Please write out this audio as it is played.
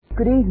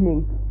Good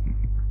evening.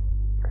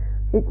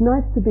 It's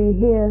nice to be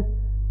here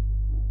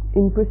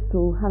in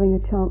Bristol, having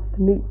a chance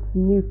to meet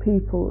some new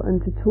people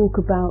and to talk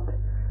about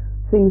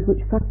things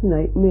which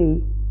fascinate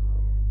me.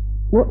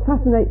 What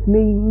fascinates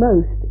me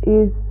most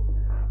is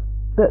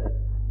that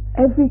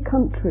every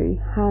country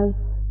has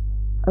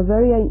a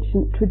very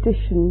ancient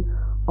tradition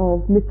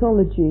of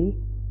mythology,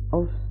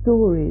 of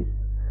stories,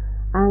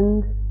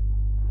 and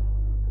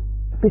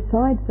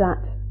besides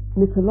that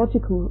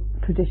mythological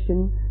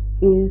tradition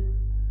is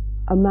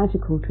a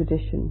magical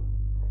tradition.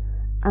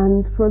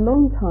 And for a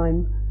long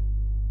time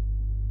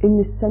in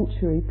this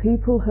century,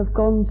 people have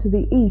gone to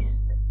the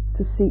East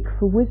to seek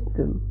for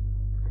wisdom.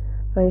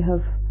 They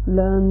have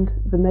learned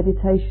the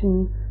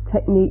meditation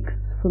techniques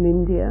from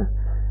India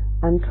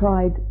and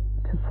tried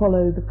to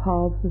follow the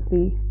paths of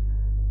the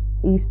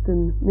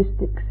Eastern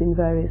mystics in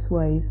various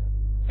ways.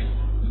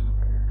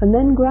 And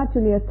then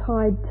gradually a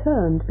tide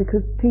turned,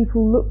 because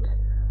people looked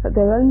at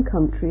their own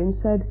country and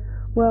said,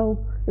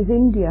 well, if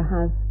India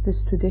has this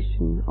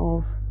tradition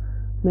of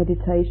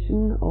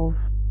meditation, of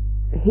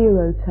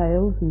hero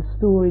tales and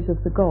stories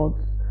of the gods,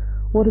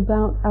 what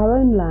about our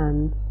own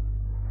lands?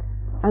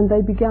 And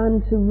they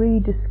began to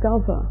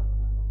rediscover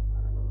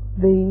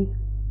the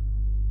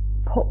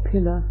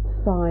popular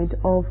side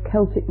of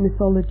Celtic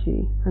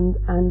mythology and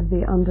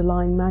the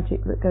underlying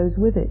magic that goes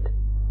with it.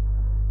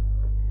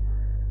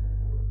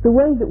 The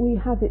way that we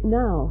have it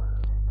now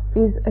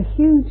is a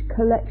huge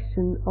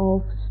collection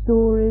of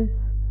stories,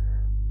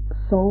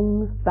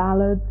 songs,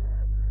 ballads,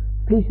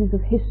 pieces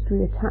of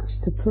history attached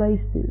to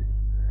places,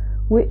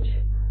 which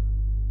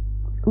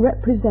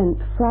represent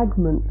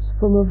fragments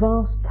from a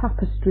vast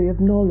tapestry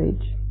of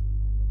knowledge.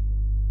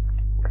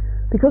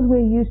 Because we're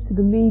used to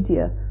the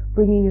media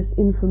bringing us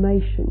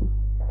information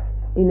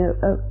in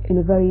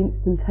a very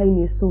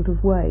instantaneous sort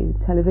of way,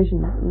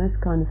 television and this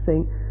kind of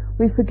thing,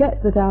 we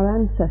forget that our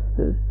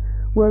ancestors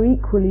were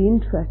equally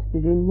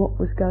interested in what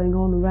was going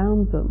on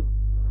around them.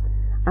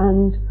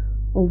 And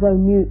although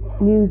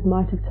news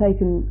might have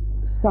taken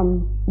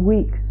some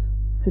weeks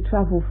to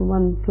travel from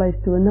one place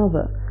to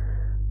another,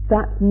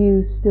 that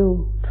news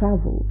still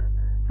travelled,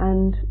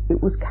 and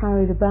it was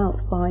carried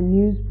about by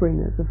news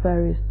bringers of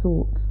various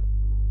sorts.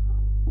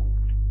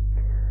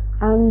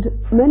 And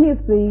many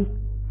of the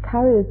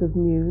carriers of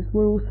news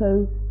were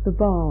also the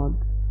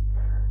bards.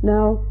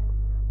 Now,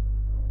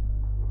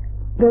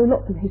 there are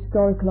lots of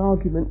historical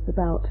arguments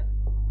about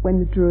when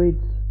the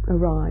Druids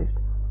arrived.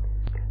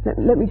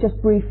 Let me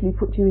just briefly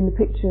put you in the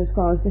picture as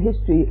far as the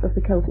history of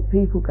the Celtic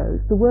people goes.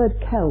 The word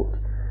Celt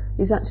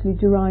is actually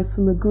derived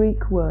from a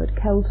Greek word,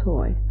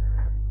 Keltoi,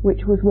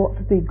 which was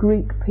what the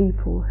Greek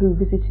people who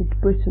visited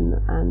Britain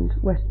and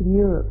Western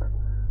Europe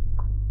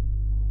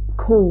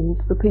called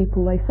the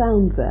people they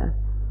found there.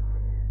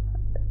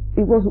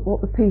 It wasn't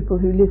what the people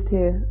who lived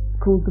here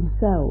called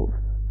themselves.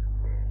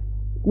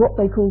 What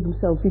they called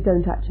themselves we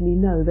don't actually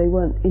know. They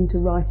weren't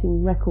into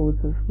writing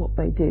records of what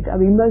they did. I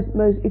mean, most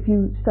if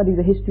you study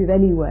the history of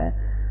anywhere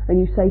and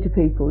you say to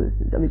people,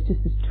 I mean, it's just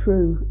as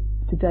true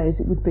today as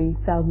it would be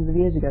thousands of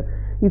years ago.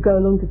 You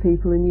go along to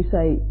people and you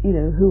say, you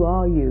know, who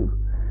are you?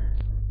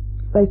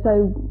 They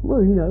say, well,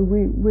 you know,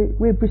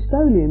 we're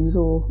Bristolians,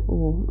 or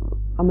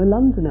I'm a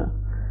Londoner.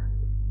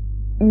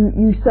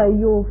 You say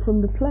you're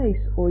from the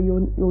place, or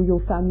your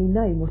family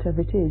name,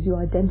 whatever it is. You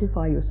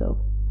identify yourself.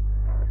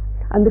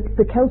 And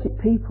the Celtic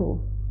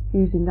people,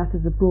 using that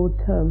as a broad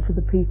term for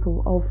the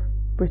people of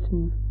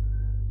Britain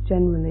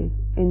generally,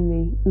 in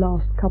the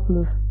last couple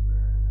of,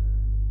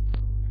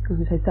 I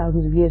was going to say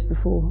thousands of years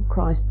before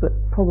Christ, but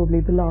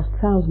probably the last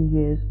 1,000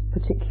 years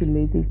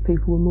particularly, these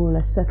people were more or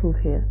less settled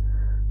here.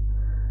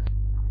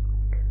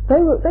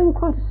 They were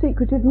quite a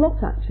secretive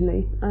lot,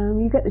 actually.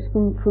 You get this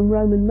from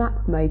Roman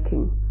map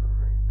making.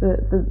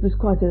 There's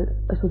quite a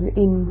sort of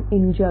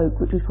in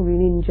joke, which was probably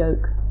an in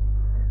joke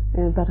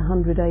in about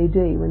 100 AD,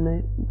 when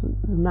the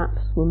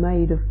maps were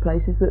made of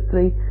places, that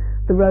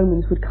the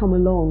Romans would come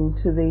along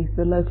to the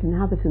local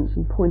inhabitants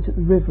and point at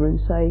the river and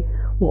say,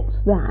 what's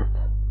that?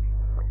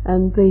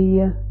 And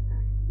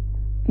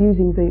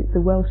using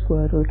the Welsh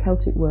word or the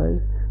Celtic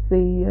word,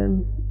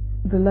 the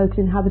local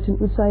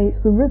inhabitant would say it's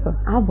the river,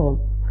 Avon.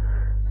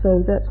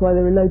 So that's why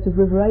there are loads of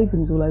river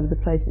Avons all over the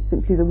place. It's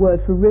simply the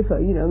word for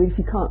river. You know, I mean,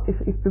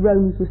 if the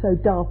Romans were so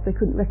daft they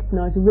couldn't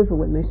recognise a river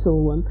when they saw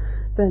one,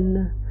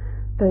 then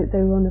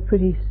they were on a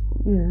pretty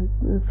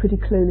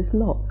clueless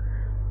lot.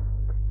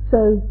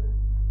 So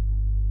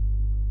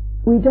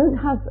we don't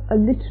have a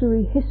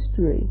literary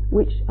history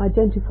which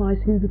identifies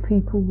who the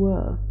people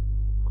were.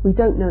 We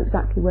don't know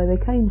exactly where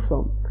they came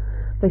from.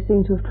 They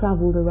seem to have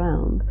travelled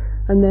around,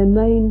 and their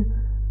main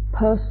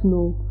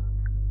personal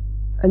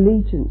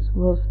allegiance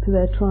was to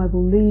their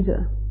tribal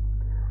leader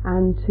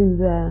and to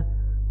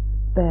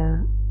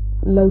their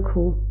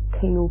local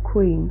king or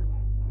queen.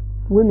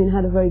 Women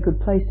had a very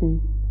good place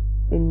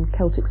in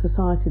Celtic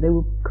society. They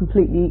were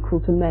completely equal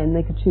to men.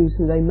 They could choose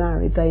who they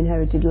married. They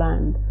inherited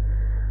land.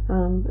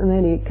 And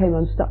they only came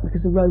unstuck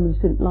because the Romans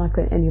didn't like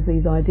any of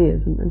these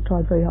ideas and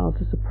tried very hard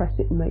to suppress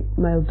it and make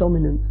male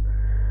dominance.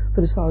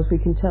 But as far as we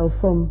can tell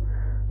from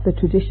the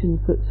traditions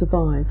that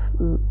survive.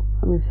 And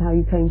this is how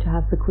you came to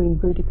have the Queen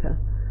Boudica.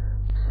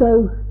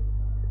 So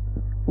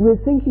we're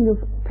thinking of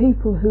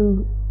people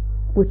who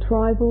were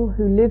tribal,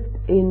 who lived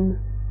in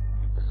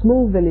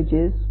small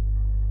villages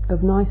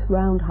of nice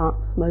round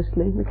huts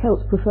mostly. The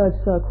Celts preferred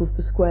circles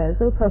to squares.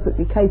 They were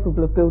perfectly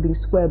capable of building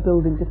square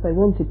buildings if they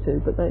wanted to,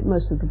 but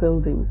most of the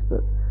buildings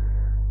that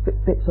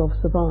bits of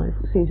survive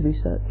seem to be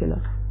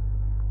circular.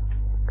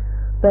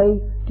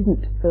 They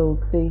didn't build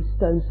the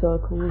stone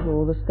circles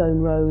or the stone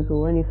rows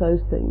or any of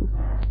those things,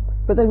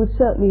 but they would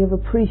certainly have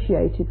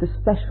appreciated the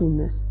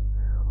specialness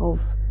of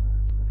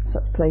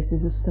such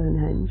places as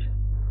Stonehenge.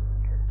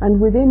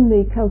 And within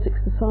the Celtic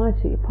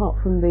society, apart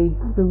from the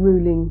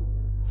ruling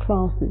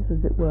classes,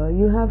 as it were,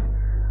 you have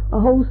a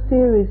whole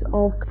series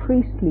of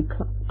priestly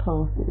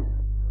classes,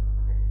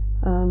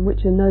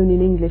 which are known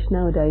in English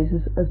nowadays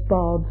as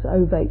bards,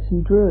 ovates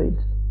and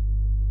druids.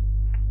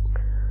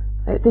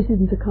 This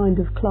isn't a kind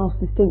of class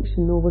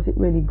distinction, nor was it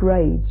really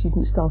grades. You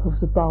didn't start off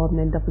as a bard and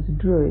end up as a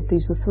druid.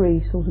 These were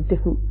three sort of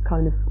different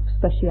kind of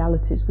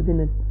specialities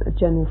within a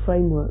general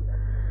framework.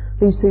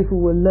 These people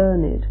were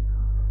learned.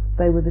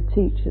 They were the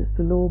teachers,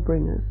 the law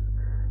bringers.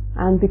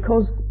 And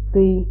because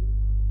the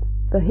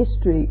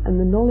history and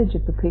the knowledge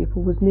of the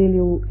people was nearly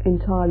all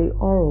entirely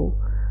oral,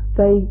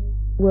 they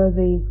were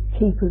the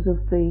keepers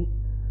of the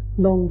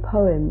long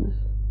poems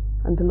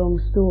and the long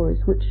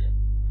stories which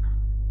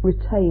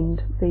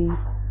retained the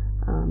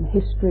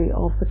history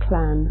of the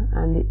clan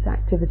and its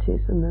activities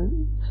and the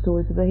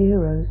stories of the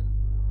heroes.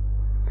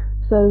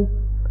 So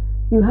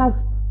you have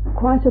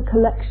quite a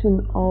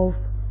collection of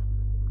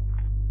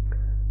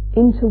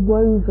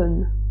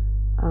interwoven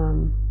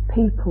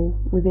people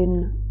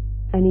within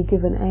any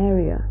given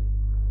area.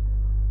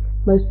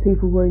 Most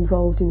people were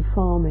involved in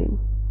farming,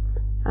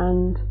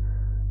 and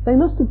they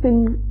must have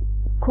been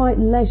quite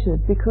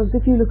leisured, because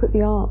if you look at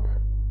the art,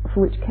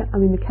 for which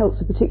the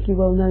Celts are particularly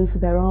well known for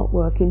their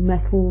artwork in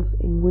metals,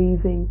 in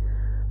weaving.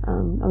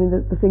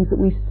 The things that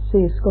we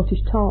see as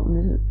Scottish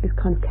tartan is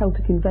kind of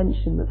Celtic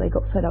invention, that they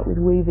got fed up with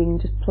weaving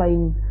just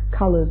plain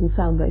colours and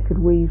found they could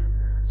weave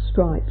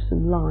stripes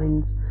and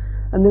lines.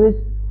 And there is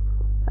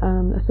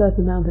a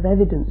certain amount of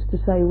evidence to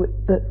say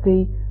that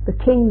the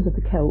kings of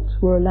the Celts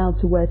were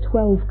allowed to wear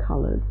 12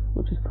 colours,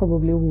 which is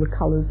probably all the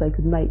colours they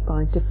could make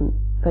by different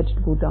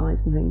vegetable dyes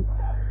and things.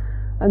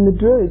 And the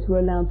Druids were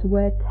allowed to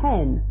wear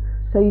 10.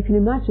 So you can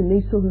imagine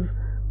these sort of,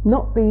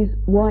 not these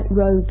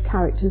white-robed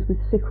characters with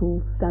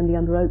sickles standing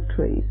under oak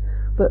trees,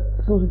 but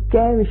sort of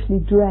garishly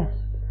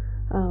dressed,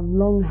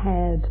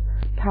 long-haired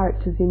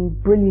characters in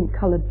brilliant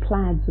coloured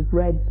plaids of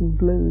reds and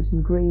blues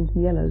and greens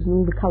and yellows and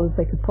all the colours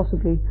they could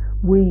possibly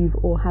weave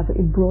or have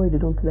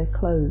embroidered onto their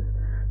clothes.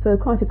 So they're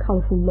quite a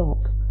colourful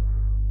lot.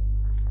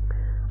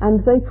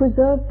 And they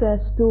preserved their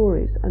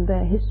stories and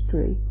their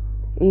history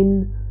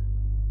in...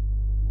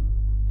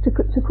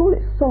 To call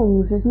it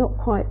songs is not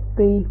quite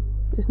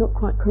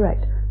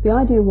correct. The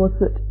idea was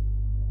that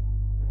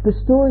the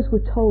stories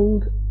were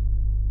told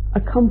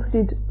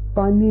accompanied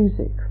by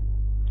music.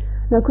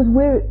 Now, because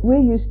we're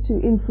used to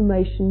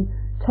information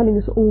telling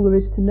us all there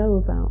is to know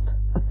about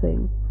a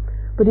thing,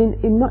 but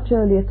in much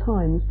earlier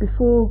times,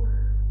 before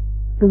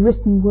the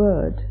written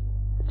word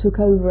took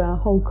over our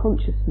whole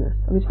consciousness,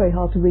 it's very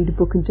hard to read a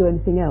book and do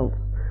anything else.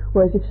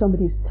 Whereas if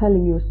somebody's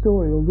telling you a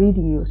story or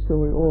reading you a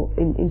story, or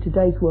in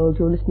today's world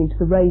you're listening to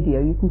the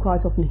radio, you can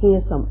quite often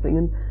hear something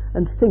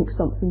and think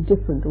something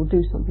different or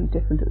do something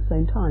different at the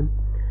same time.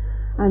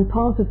 And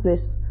part of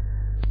this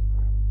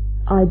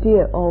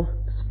idea of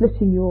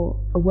splitting your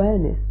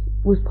awareness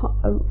was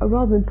a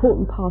rather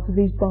important part of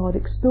these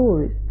bardic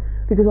stories,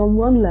 because on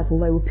one level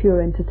they were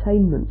pure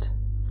entertainment,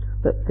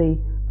 that the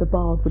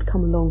bard would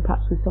come along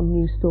perhaps with some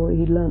new story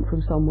he'd learnt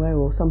from somewhere,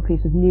 or some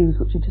piece of news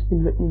which had just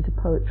been written into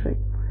poetry.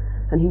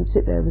 And he would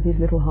sit there with his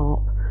little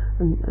harp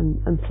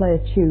and play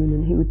a tune,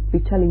 and he would be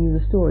telling you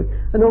the story.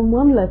 And on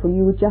one level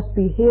you would just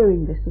be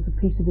hearing this as a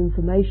piece of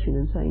information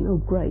and saying, oh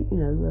great,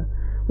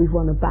 we've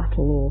won a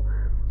battle, or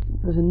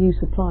there's a new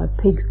supply of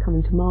pigs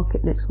coming to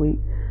market next week,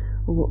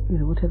 or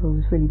whatever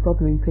was really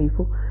bothering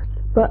people.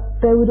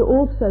 But there would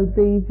also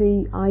be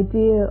the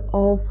idea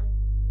of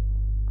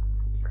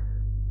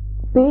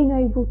being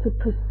able to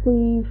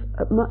perceive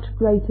at much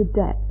greater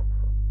depth.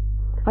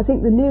 I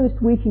think the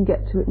nearest we can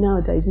get to it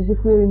nowadays is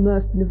if we're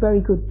immersed in a very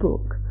good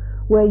book,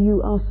 where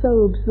you are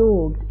so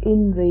absorbed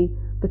in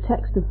the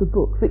text of the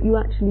book that you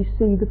actually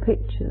see the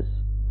pictures.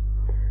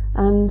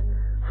 And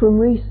from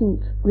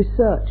recent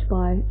research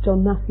by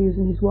John Matthews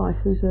and his wife,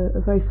 who's a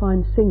very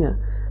fine singer,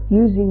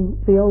 using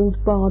the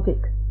old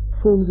bardic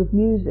forms of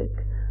music,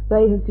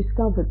 they have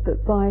discovered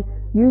that by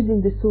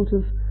using this sort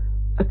of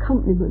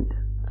accompaniment,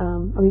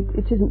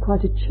 it isn't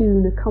quite a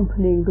tune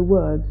accompanying the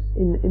words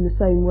in the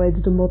same way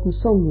that a modern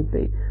song would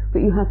be, but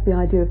you have the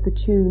idea of the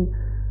tune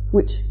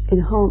which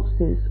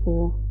enhances,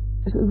 or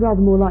is rather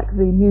more like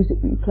the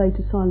music that you play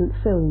to silent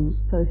films,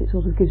 so it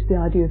sort of gives the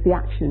idea of the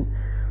action.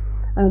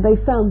 They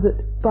found that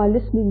by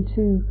listening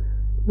to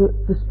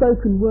the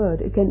spoken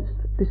word against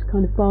this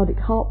kind of bardic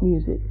harp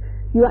music,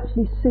 you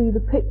actually see the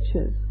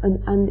pictures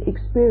and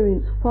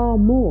experience far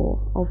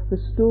more of the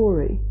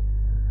story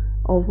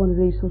of one of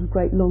these sort of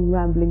great long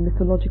rambling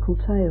mythological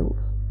tales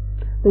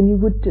than you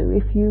would do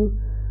if you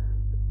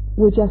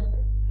were just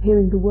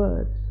hearing the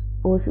words,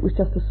 or if it was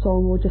just a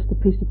song or just a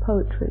piece of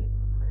poetry.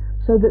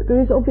 So that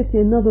there is obviously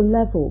another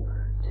level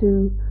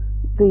to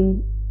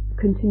the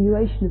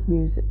continuation of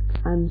music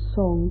and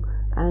song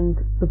and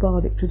the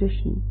bardic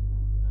tradition.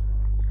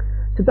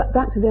 So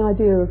back to the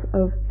idea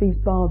of these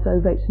bards,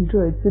 ovates and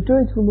druids. The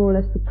druids were more or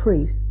less the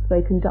priests.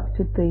 They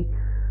conducted the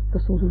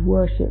sort of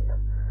worship.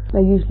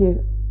 They're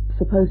usually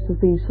supposed to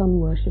have been sun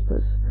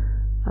worshippers.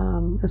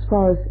 As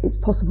far as it's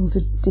possible to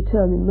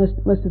determine,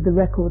 most of the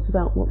records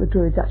about what the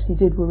druids actually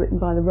did were written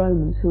by the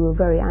Romans, who were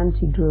very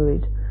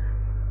anti-druid.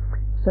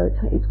 So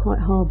it's quite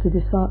hard to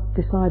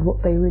decide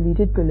what they really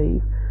did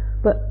believe.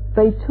 But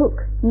they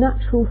took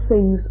natural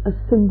things as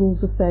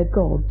symbols of their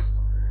gods.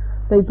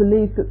 They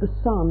believed that the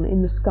sun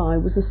in the sky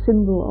was a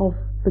symbol of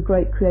the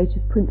great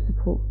creative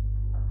principle.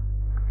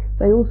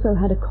 They also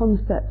had a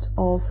concept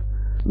of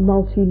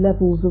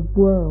multi-levels of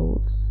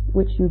worlds,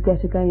 which you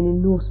get again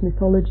in Norse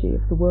mythology,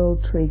 of the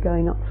world tree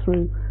going up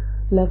through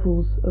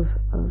levels of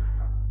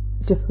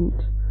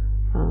different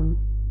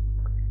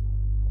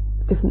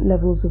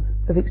levels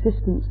of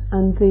existence.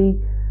 And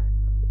the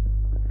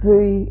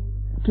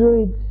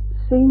druids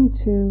seem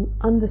to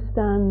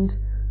understand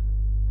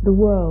the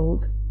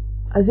world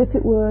as if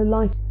it were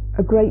like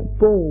a great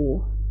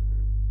ball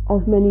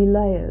of many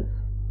layers.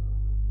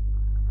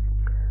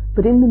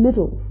 But in the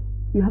middle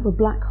you have a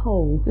black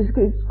hole. It's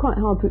quite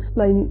hard to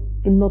explain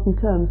in modern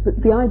terms, but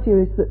the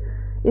idea is that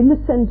in the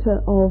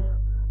centre of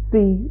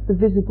the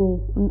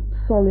visible,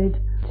 solid,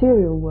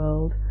 material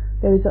world,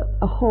 there is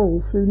a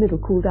hole through the middle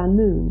called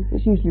Annwn.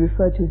 It's usually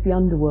referred to as the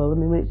underworld.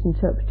 I mean, when it's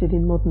interpreted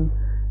in modern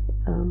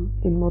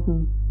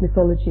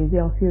mythology, the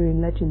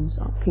Arthurian legends,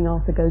 King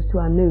Arthur goes to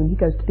Annwn, he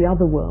goes to the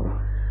other world.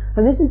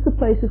 And this is the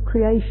place of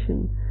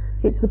creation.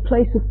 It's the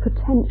place of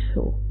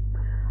potential.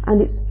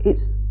 And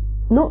it's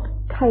not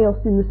chaos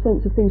in the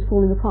sense of things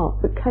falling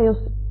apart, but chaos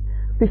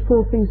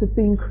before things have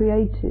been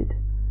created.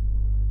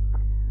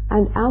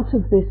 And out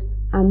of this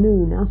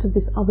Annwn, out of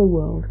this other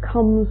world,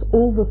 comes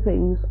all the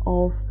things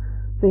of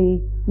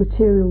the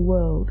material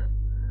world,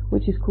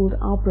 which is called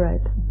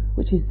Abred,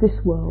 which is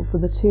this world, the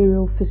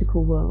material,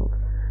 physical world,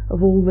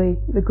 of all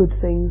the good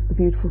things, the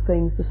beautiful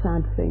things, the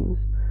sad things.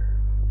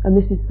 And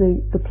this is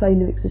the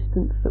plane of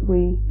existence that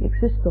we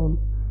exist on.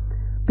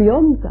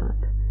 Beyond that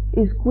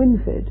is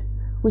Gwynfyd,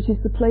 which is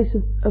the place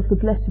of the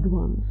blessed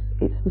ones.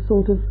 It's the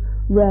sort of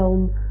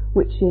realm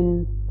which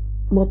in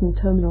modern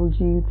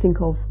terminology you'd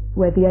think of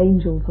where the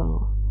angels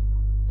are,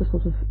 the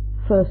sort of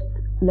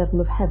first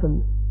level of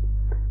heaven.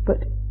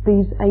 But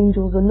these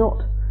angels are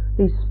not,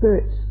 these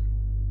spirits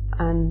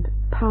and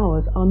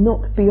powers are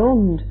not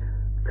beyond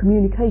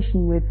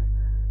communication with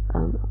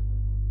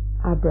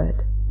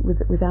Abred,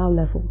 with our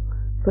level,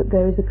 but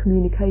there is a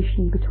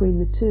communication between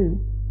the two.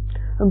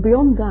 And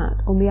beyond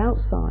that, on the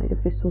outside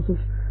of this sort of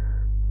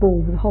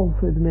ball with a hole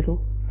through the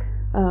middle,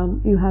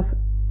 you have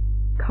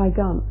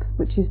Caigant,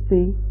 which is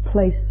the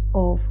place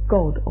of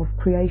God, of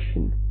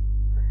creation.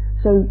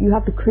 So you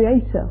have the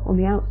creator on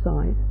the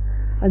outside,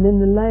 and then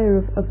the layer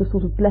of the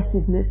sort of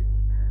blessedness,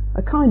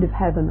 a kind of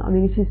heaven. I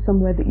mean, it is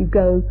somewhere that you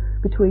go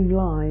between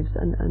lives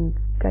and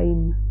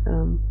gain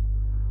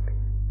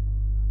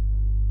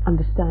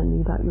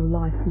understanding about your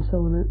life and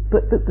so on.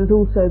 But that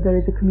also there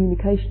is a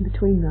communication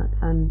between that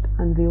and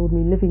the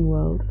ordinary living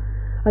world.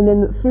 And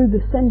then that through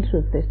the centre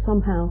of this,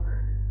 somehow,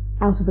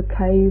 out of a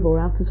cave or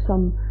out of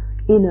some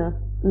inner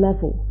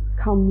level,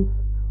 comes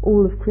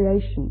all of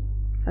creation,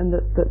 and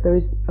that there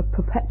is a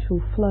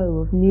perpetual flow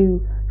of new.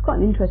 It's quite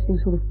an interesting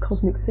sort of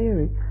cosmic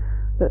theory,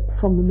 that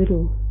from the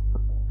middle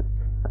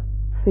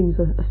things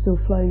are still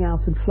flowing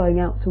out and flowing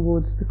out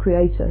towards the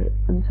creator,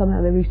 and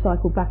somehow they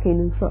recycle back in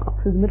and up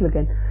through the middle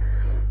again.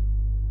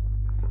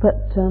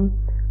 But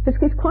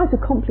it's quite a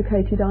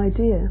complicated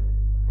idea.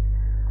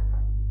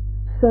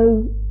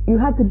 So you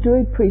had the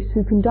Druid priests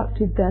who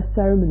conducted their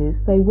ceremonies.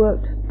 They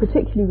worked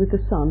particularly with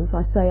the sun, as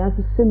I say, as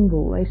a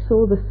symbol. They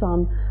saw the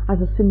sun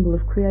as a symbol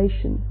of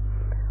creation.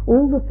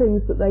 All the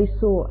things that they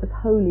saw as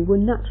holy were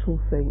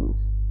natural things.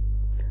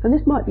 And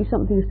this might be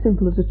something as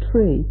simple as a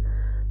tree.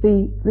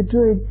 The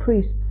Druid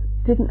priests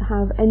didn't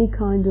have any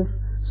kind of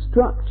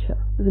structure.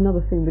 There's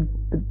another thing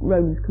the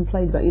Romans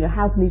complained about.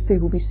 How can these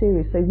people be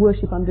serious? They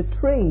worship under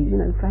trees.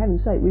 For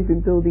heaven's sake, we've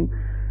been building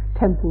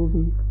temples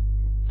and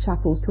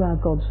chapels to our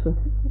gods for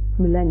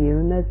millennia,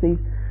 and there's these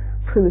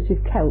primitive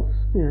Celts,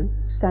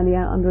 standing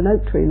out under an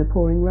oak tree in the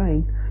pouring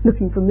rain,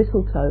 looking for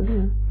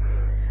mistletoe.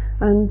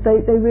 And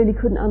they really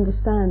couldn't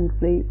understand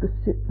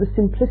the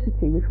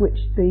simplicity with which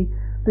the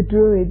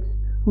Druids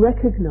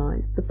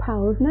recognised the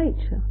power of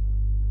nature.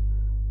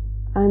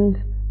 And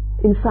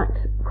in fact,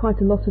 quite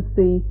a lot of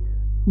the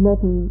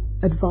modern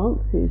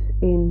advances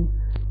in,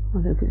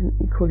 I don't know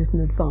if you call it an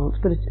advance,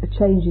 but a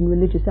change in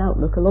religious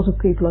outlook, a lot of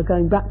people are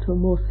going back to a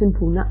more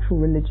simple natural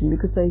religion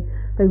because they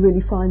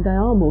really find they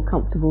are more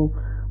comfortable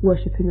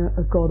worshipping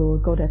a god or a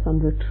goddess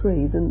under a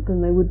tree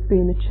than they would be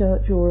in a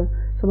church or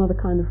some other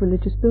kind of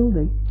religious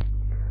building.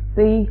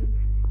 The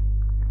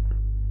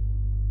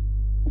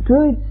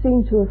Druids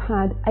seem to have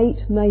had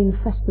 8 main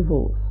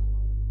festivals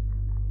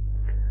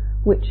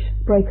which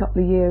break up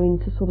the year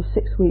into sort of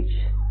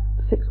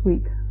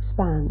 6-week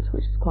spans,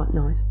 which is quite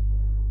nice.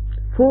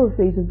 4 of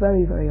these are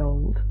very, very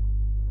old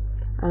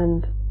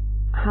and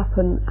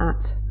happen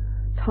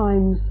at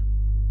times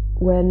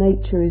where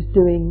nature is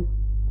doing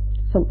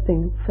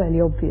something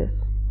fairly obvious.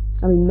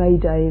 I mean, May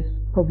Day is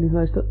probably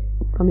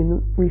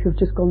we have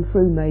just gone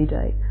through May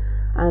Day,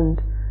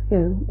 and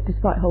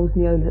despite holes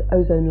in the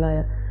ozone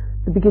layer,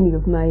 the beginning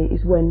of May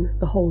is when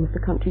the whole of the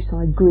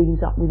countryside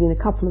greens up within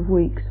a couple of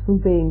weeks from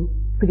being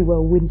pretty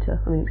well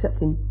winter. I mean,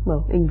 except in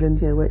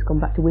England, where it's gone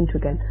back to winter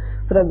again.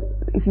 But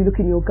if you look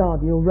in your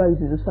garden, your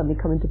roses have suddenly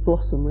come into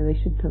blossom where they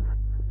shouldn't have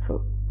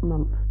for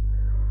months.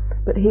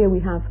 But here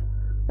we have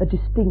a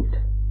distinct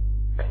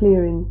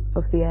clearing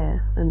of the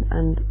air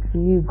and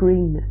new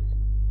greenness.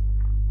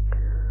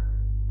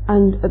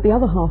 And at the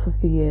other half of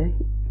the year,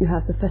 you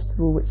have the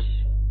festival which,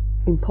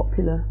 in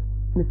popular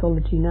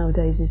mythology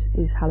nowadays,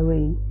 is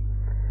Halloween,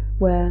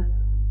 where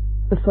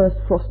the first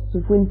frosts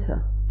of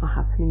winter are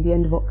happening, the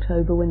end of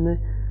October, when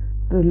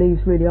the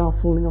leaves really are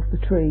falling off the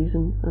trees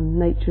and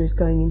nature is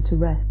going into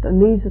rest. And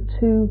these are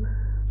 2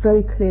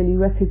 very clearly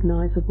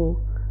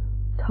recognisable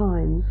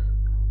times,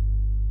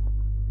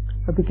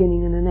 a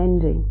beginning and an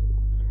ending.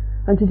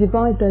 And to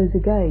divide those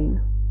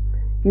again,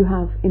 you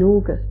have in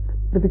August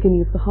the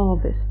beginning of the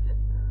harvest.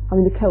 I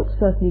mean, the Celts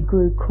certainly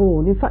grew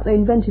corn. In fact, they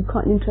invented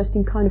quite an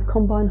interesting kind of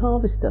combine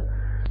harvester,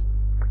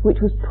 which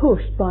was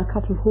pushed by a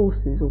couple of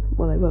horses, they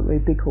weren't very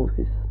big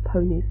horses,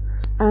 ponies,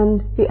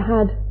 and it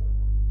had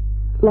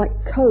like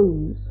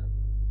cones,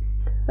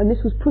 and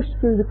this was pushed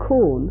through the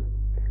corn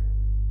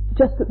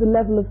just at the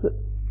level of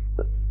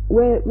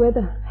where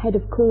the head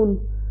of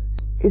corn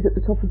is at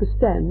the top of the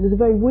stem. There's a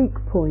very weak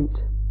point,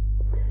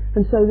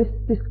 and so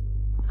this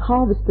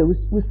harvester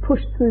was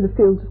pushed through the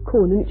fields of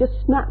corn, and it just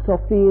snapped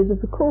off the ears of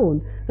the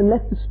corn and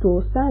left the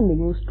straw standing.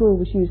 Or straw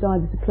was used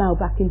either to plough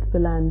back into the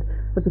land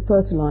as a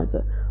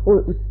fertiliser,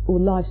 or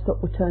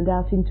livestock were turned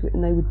out into it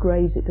and they would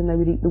graze it and they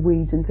would eat the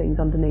weeds and things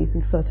underneath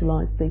and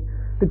fertilise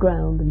the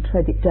ground and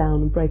tread it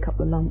down and break up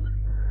the lumps.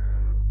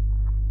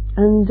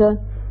 And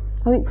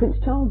I think Prince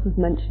Charles was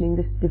mentioning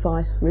this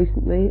device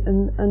recently,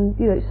 and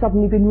it's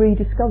suddenly been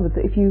rediscovered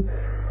that if you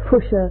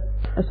push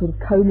a sort of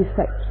cone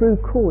effect through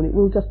corn, it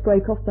will just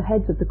break off the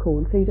heads of the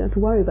corn, so you don't have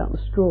to worry about the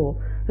straw.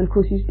 And of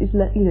course, you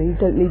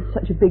don't need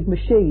such a big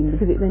machine,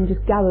 because it then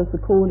just gathers the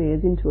corn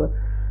ears into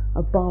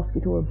a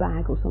basket or a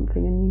bag or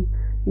something, and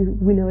you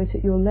winnow it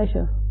at your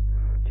leisure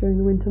during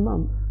the winter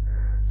months.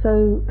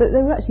 So, but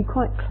they were actually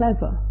quite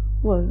clever.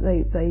 Well,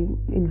 they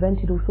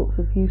invented all sorts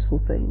of useful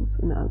things.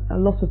 A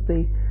lot of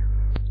the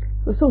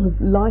sort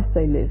of life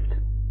they lived,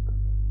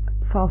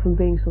 far from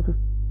being sort of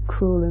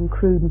cruel and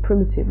crude and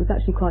primitive, was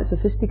actually quite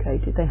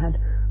sophisticated. They had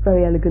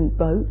very elegant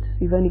boats.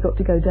 You've only got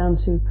to go down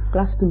to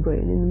Glastonbury,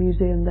 and in the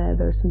museum there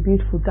are some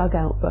beautiful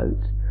dugout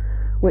boats,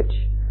 which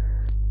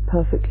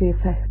perfectly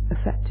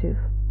effective.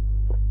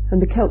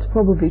 And the Celts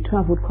probably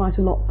travelled quite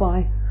a lot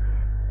by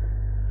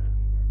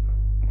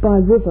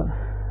river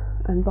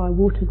and by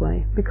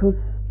waterway, because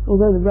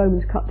although the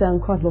Romans cut down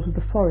quite a lot of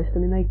the forest, I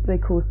mean they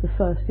caused the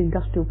first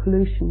industrial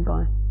pollution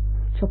by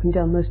chopping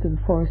down most of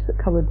the forests that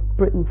covered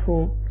Britain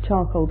for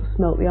charcoal to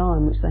smelt the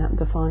iron which they happened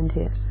to find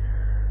here.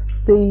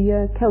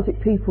 The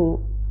Celtic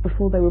people,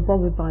 before they were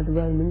bothered by the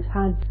Romans,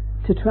 had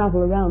to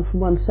travel around from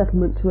one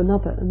settlement to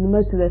another, and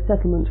most of their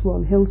settlements were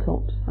on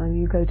hilltops.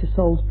 You go to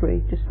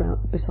Salisbury, just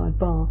beside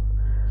Bath.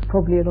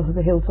 Probably a lot of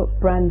the hilltops,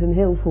 Brandon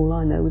Hill for all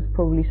I know, was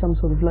probably some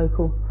sort of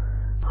local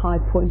high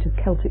point of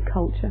Celtic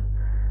culture.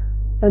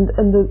 And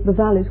the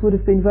valleys would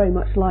have been very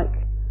much like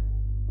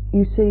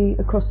you see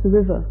across the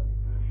river,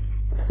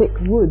 thick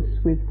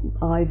woods with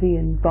ivy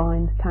and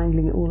vines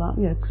tangling it all up,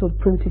 sort of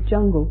primitive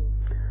jungle.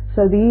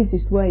 So the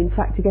easiest way, in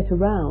fact, to get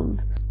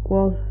around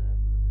was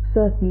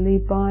certainly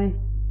by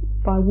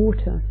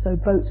water, so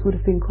boats would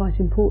have been quite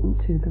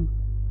important to them.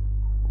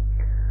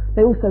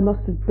 They also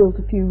must have built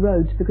a few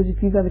roads, because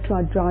if you've ever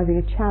tried driving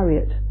a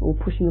chariot or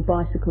pushing a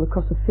bicycle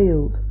across a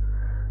field,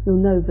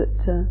 you'll know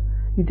that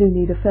you do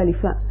need a fairly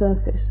flat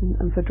surface,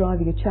 and for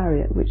driving a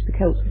chariot, which the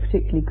Celts were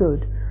particularly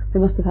good, they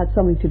must have had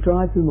something to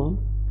drive them on.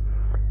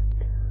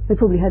 They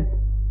probably had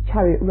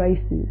chariot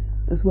races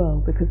as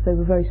well, because they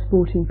were very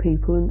sporting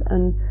people,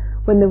 and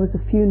when there was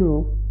a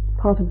funeral,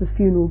 part of the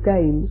funeral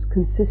games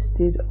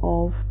consisted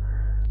of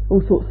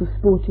all sorts of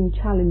sporting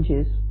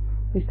challenges.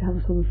 They used to have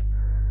a sort of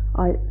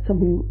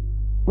something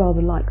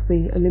rather like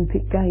the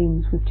Olympic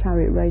Games with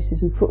chariot races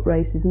and foot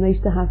races, and they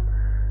used to have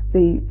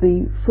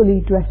the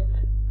fully dressed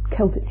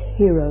Celtic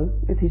hero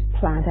with his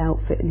plaid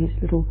outfit and his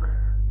little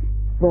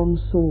bronze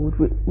sword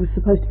was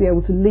supposed to be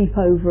able to leap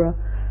over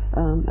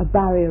a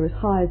barrier as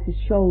high as his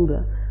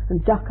shoulder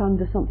and duck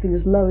under something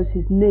as low as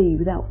his knee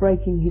without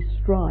breaking his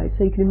stride.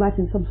 So you can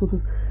imagine some sort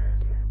of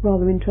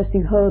rather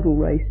interesting hurdle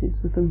races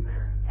with them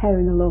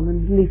herring along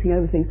and leaping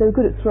over things. They were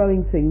good at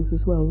throwing things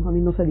as well. I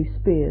mean, not only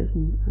spears.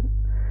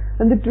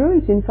 And the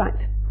Druids, in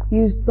fact,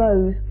 used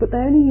bows, but they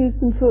only used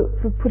them for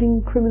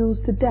putting criminals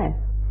to death.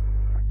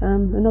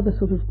 Another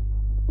sort of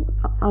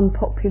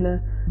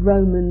unpopular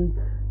Roman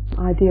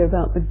idea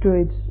about the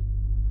Druids'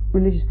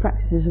 religious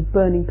practices of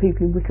burning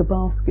people in wicker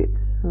baskets.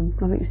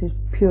 I think this is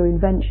pure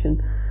invention.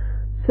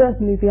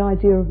 Certainly the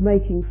idea of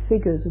making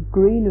figures of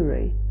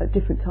greenery at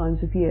different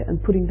times of year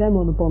and putting them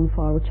on a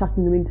bonfire or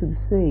chucking them into the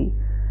sea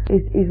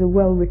is a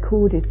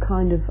well-recorded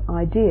kind of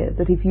idea,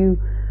 that if you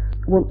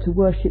want to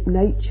worship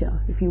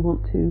nature, if you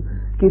want to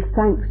give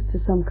thanks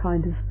to some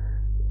kind of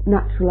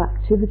natural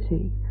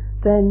activity,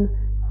 then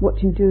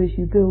what you do is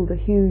you build a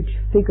huge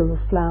figure of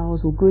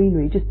flowers or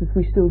greenery, just as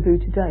we still do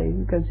today.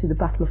 You go and see the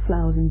Battle of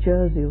Flowers in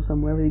Jersey or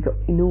somewhere where you've got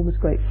enormous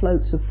great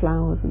floats of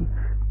flowers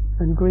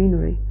and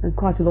greenery, and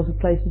quite a lot of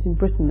places in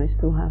Britain they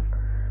still have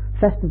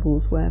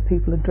festivals where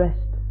people are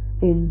dressed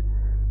in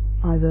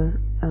either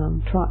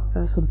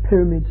sort of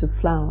pyramids of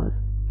flowers,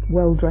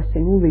 well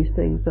dressing. All these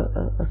things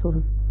are sort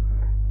of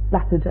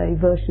latter-day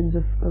versions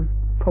of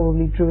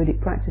probably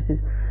Druidic practices.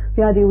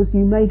 The idea was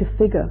you made a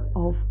figure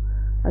of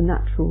a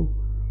natural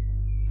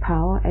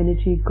power,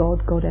 energy,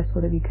 god, goddess,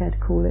 whatever you care to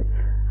call it,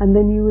 and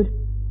then you would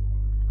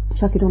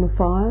chuck it on a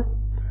fire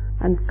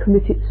and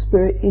commit its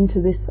spirit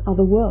into this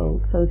other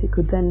world, so that it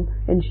could then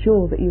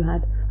ensure that you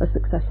had a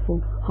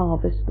successful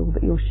harvest, or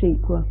that your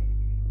sheep were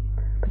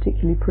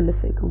particularly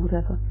prolific, or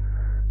whatever.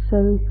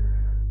 So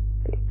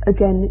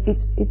again,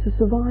 it's a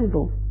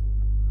survival.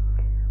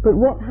 But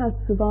what has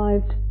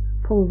survived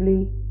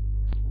probably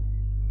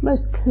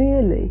most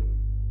clearly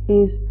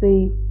is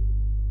the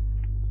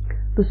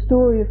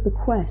story of the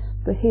quest,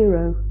 the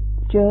hero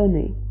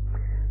journey,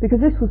 because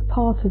this was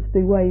part of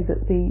the way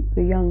that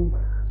the young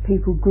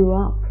people grew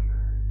up,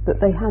 that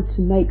they had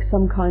to make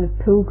some kind of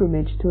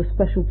pilgrimage to a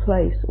special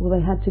place, or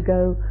they had to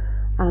go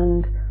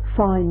and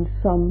find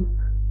some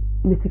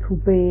mythical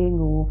being,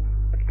 or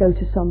go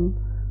to some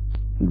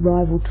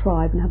rival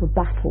tribe and have a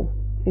battle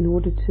in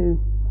order to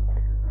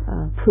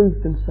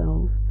prove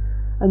themselves.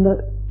 And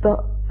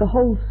the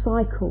whole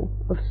cycle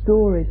of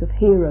stories of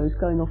heroes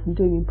going off and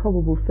doing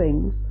improbable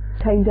things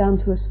came down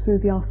to us through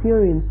the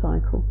Arthurian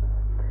cycle.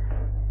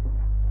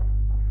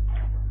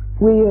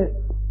 We are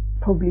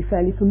probably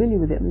fairly familiar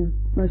with it. I mean,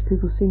 most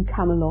people have seen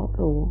Camelot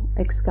or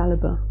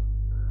Excalibur,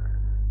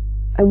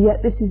 and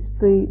yet this is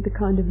the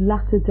kind of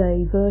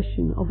latter-day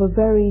version of a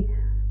very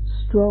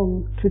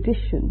strong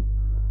tradition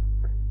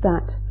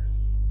that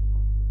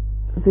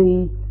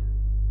the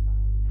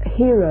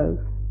hero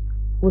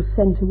was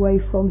sent away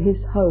from his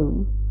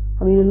home.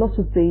 I mean, a lot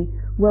of the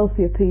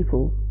wealthier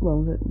people,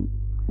 well,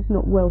 it's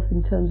not wealth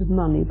in terms of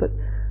money, but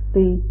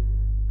the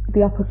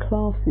upper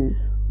classes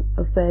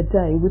of their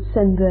day would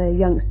send their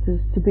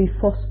youngsters to be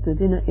fostered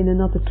in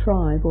another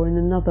tribe or in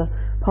another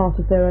part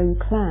of their own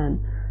clan,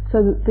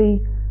 so that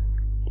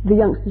the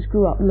youngsters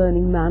grew up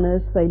learning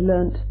manners. They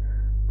learnt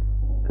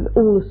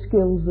all the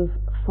skills of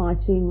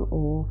fighting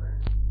or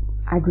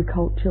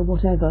agriculture,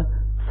 whatever,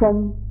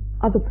 from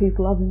other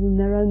people other than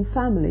their own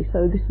family.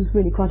 So this was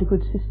really quite a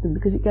good system,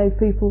 because it gave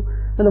people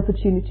an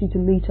opportunity to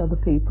meet other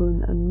people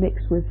and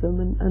mix with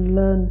them and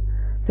learn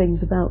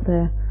things about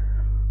their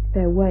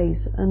ways,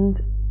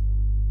 and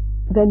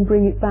then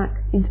bring it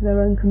back into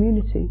their own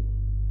community.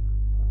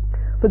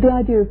 But the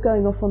idea of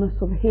going off on a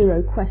sort of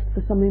hero quest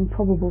for some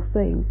improbable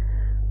thing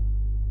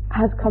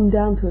has come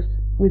down to us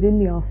within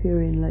the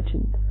Arthurian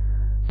legend.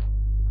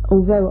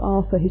 Although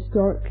Arthur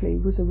historically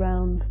was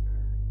around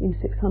in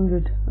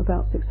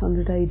about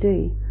 600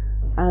 AD,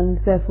 and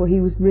therefore he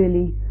was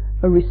really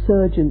a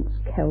resurgence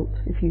Celt,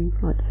 if you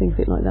like to think of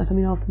it like that. I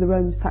mean, after the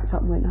Romans packed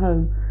up and went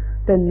home,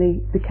 then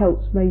the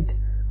Celts made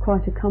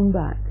quite a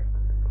comeback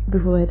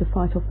before they had to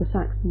fight off the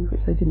Saxons,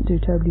 which they didn't do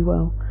terribly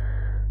well.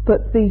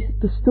 But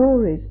the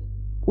stories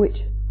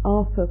which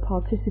Arthur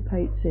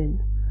participates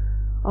in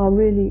are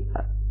really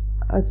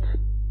a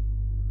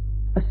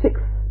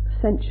 6th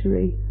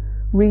century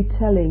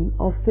retelling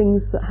of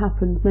things that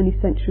happened many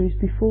centuries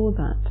before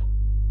that.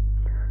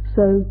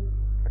 So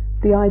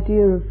the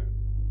idea of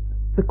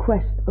the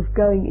quest of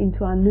going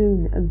into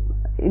Annwn, and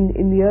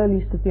in the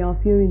earliest of the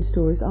Arthurian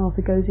stories,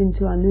 Arthur goes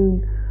into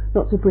Annwn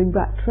not to bring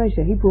back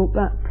treasure, he brought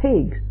back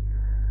pigs,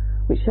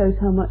 which shows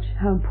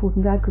how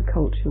important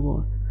agriculture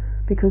was,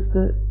 because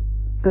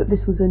that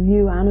this was a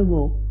new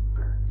animal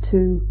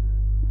to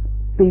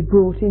be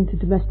brought into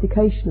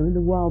domestication. I mean,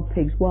 the wild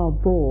pigs,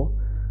 wild boar,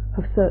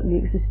 have certainly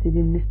existed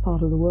in this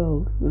part of the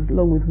world,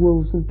 along with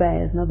wolves and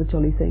bears and other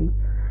jolly things.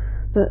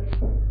 But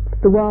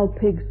the wild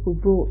pigs were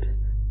brought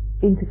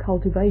into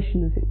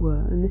cultivation, as it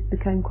were, and this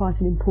became quite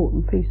an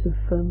important piece of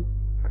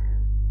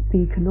the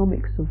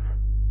economics of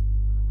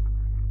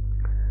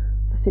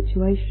the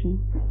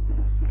situation.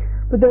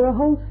 But there are a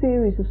whole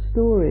series of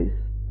stories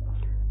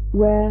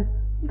where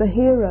the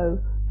hero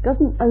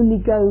doesn't only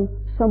go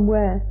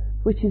somewhere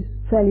which is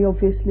fairly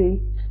obviously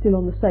still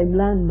on the same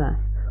landmass,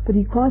 but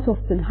he quite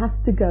often has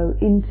to go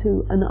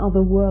into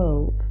another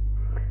world.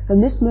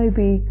 And this may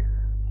be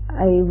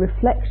a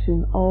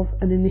reflection of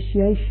an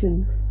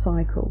initiation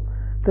cycle,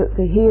 that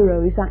the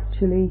hero is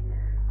actually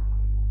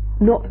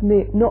not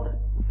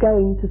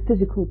going to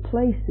physical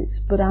places,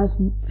 but as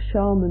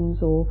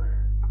shamans or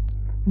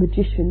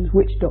magicians,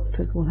 witch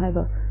doctors,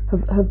 whatever,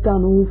 have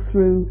done all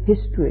through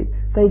history.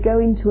 They go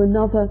into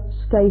another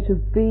state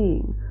of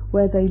being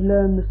where they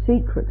learn the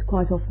secrets,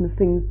 quite often, of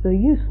things that are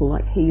useful,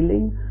 like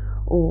healing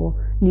or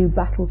new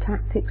battle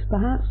tactics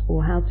perhaps,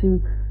 or how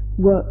to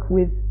work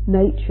with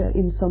nature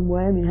in some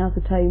way. I mean, how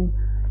to tame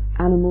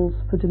animals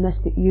for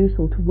domestic use,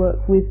 or to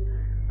work with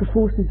the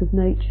forces of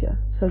nature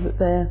so that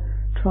their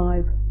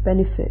tribe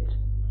benefits.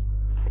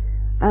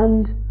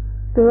 And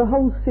there are a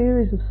whole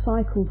series of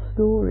cycle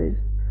stories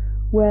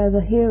where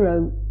the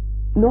hero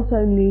not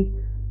only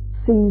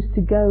seems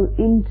to go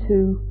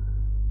into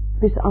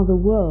this other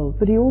world,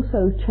 but he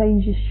also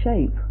changes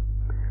shape.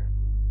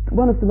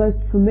 One of the most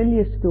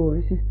familiar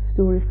stories is the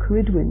story of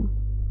Ceridwen.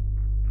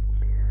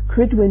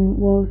 Ceridwen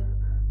was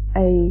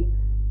a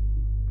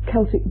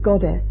Celtic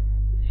goddess.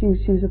 She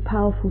was a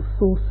powerful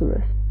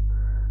sorceress.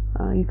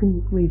 You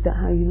can read that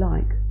how you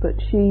like, but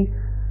she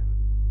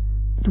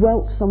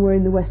dwelt somewhere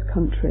in the West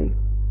Country.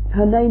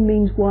 Her name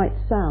means white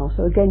sow,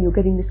 so again you're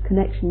getting this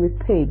connection with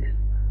pigs.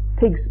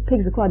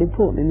 Pigs are quite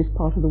important in this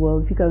part of the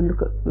world. If you go and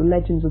look at the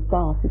legends of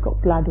Bath, you've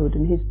got Bladud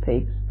and his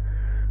pigs.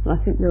 And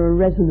I think there are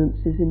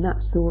resonances in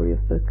that story of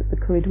the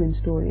Ceridwen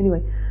story.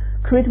 Anyway,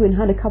 Ceridwen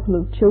had a couple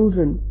of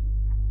children.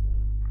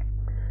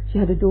 She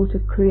had a daughter,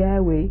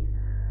 Criawi,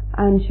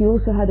 and she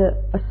also had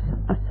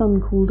a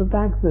son called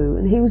Avagvu,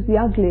 and he was the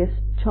ugliest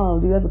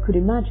child you ever could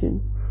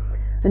imagine.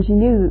 And she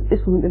knew that this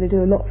wasn't going to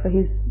do a lot for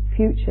his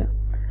future.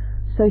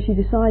 So she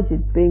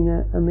decided, being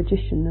a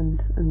magician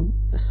and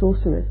a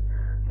sorceress,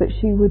 that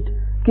she would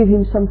give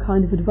him some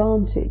kind of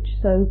advantage.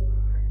 So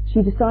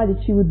she decided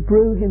she would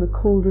brew him a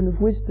cauldron of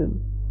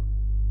wisdom.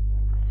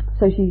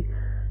 So she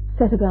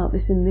set about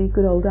this in the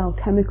good old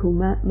alchemical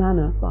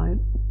manner, by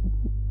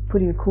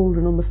putting a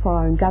cauldron on the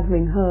fire and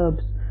gathering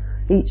herbs,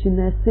 each in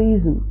their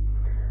season.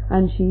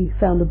 And she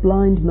found a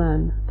blind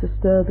man to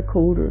stir the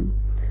cauldron,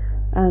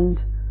 and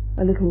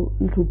a little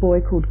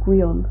boy called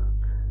Gwion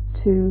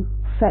to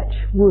fetch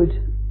wood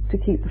to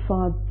keep the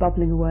fire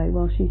bubbling away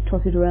while she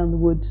trotted around the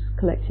woods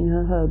collecting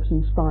her herbs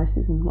and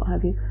spices and what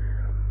have you.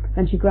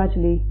 And she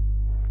gradually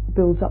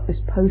builds up this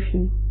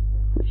potion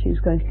which she was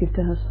going to give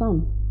to her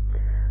son.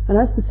 And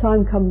as the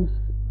time comes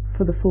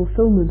for the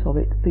fulfillment of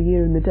it, the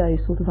year and the day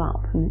sort of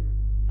up, and it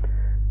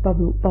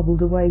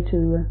bubbled away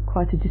to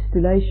quite a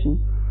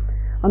distillation.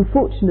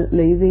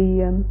 Unfortunately,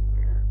 the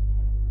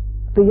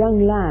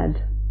young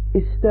lad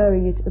is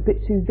stirring it a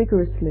bit too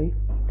vigorously,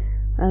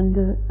 and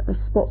a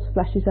spot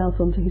splashes out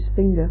onto his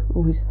finger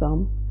or his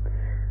thumb,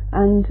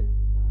 and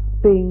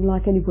being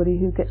like anybody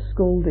who gets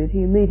scalded,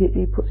 he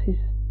immediately puts his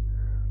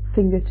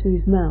finger to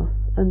his mouth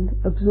and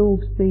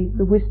absorbs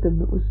the wisdom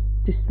that was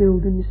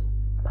distilled in this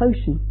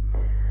potion.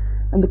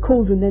 And the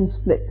cauldron then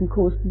splits, and of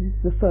course this is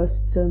the first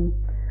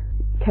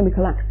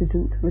chemical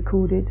accident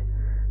recorded,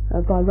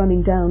 by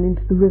running down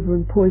into the river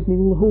and poisoning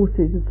all the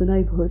horses of the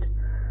neighbourhood.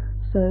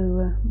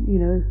 So,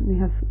 we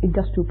have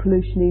industrial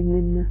pollution even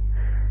in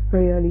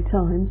very early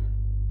times.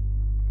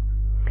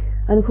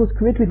 And of course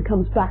Ceridwen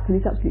comes back and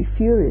is absolutely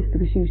furious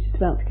because she was just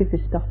about to give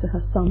this stuff to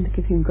her son to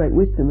give him great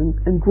wisdom,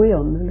 and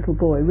Gwion, the little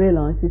boy,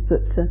 realises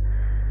that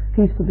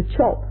he's for the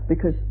chop,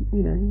 because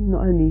he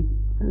not only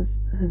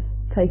has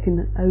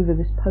taken over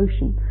this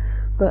potion,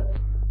 but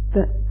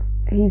that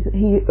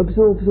he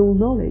absorbs all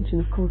knowledge,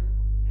 and of course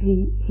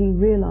he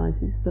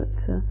realises that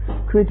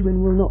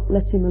Ceridwen will not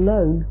let him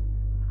alone.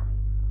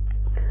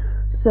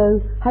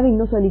 So, having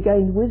not only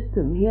gained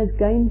wisdom, he has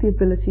gained the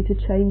ability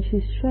to change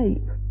his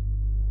shape.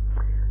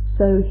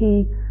 So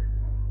he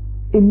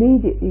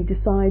immediately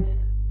decides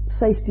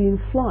safety in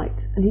flight,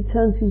 and he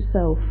turns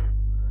himself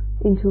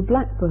into a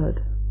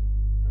blackbird,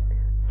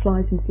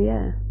 flies into the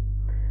air.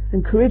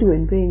 And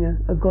Ceridwen, being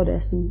a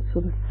goddess and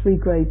sort of 3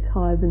 grades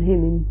higher than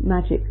him in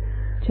magic,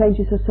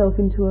 changes herself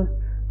into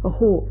a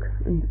hawk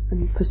and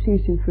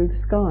pursues him through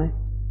the sky.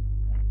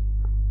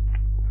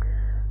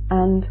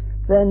 And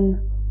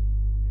then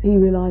he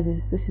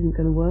realises this isn't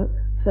going to work,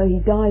 so he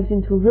dives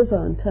into a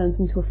river and turns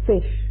into a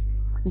fish,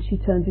 and she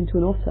turns into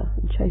an otter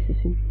and chases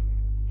him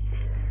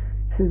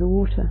through the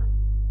water.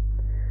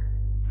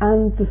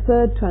 And the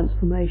third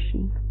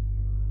transformation,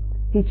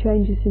 he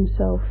changes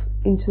himself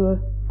into a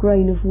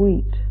grain of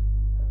wheat,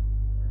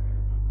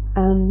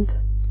 and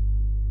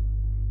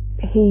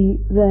he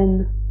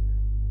then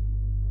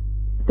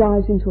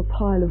dives into a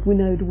pile of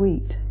winnowed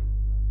wheat,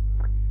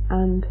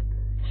 and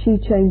she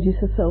changes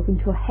herself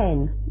into a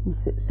hen and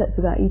sets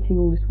about eating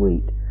all this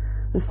wheat,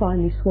 and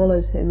finally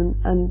swallows him,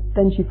 and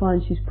then she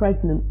finds she's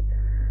pregnant,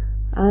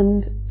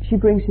 and she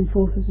brings him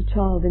forth as a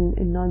child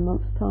in 9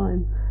 months'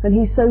 time, and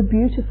he's so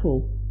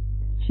beautiful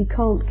she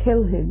can't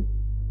kill him,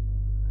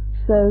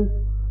 so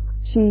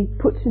she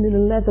puts him in a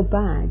leather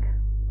bag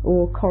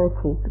or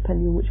coracle,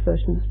 depending on which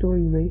version of the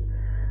story you read,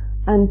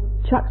 and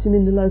chucks him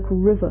in the local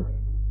river,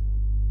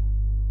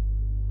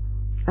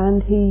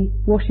 and he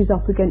washes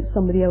up against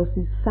somebody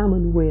else's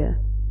salmon weir,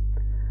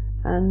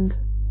 and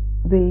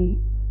the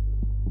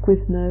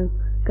Gwyddno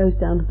goes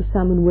down to the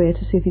salmon weir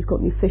to see if he's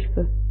got any fish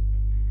for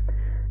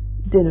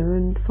dinner,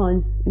 and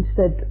finds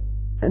instead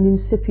an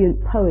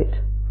incipient poet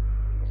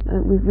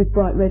with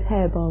bright red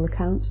hair by all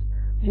accounts,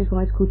 which is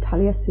why he's called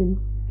Taliesin.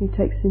 He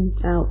takes him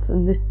out,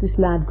 and this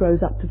lad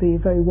grows up to be a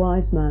very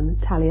wise man,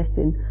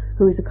 Taliesin,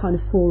 who is a kind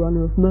of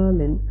forerunner of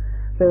Merlin.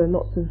 There are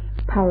lots of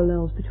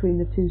parallels between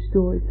the two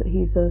stories, that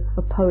he's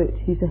a poet,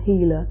 he's a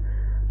healer,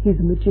 he's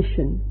a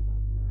magician,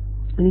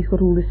 and he's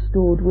got all this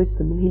stored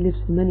wisdom, and he lives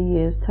for many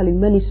years telling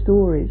many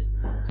stories,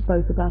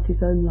 both about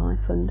his own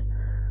life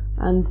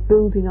and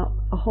building up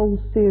a whole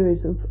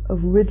series of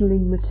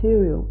riddling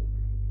material.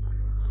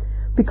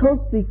 Because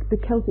the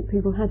Celtic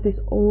people had this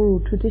oral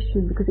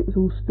tradition, because it was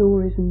all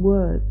stories and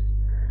words,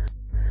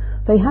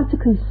 they had to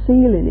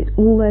conceal in it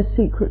all their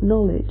secret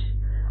knowledge.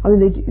 I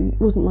mean,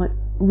 it wasn't like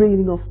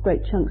reeling off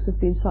great chunks of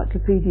the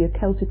Encyclopaedia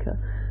Celtica.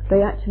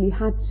 They actually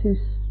had to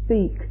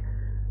speak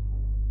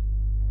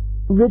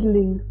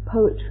riddling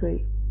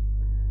poetry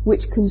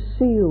which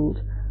concealed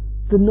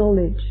the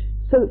knowledge,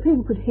 so that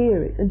people could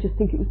hear it and just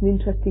think it was an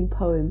interesting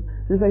poem.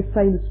 There's a very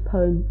famous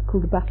poem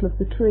called The Battle of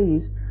the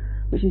Trees,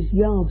 which is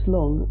yards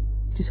long,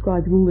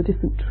 describing all the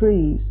different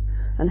trees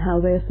and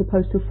how they are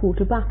supposed to have fought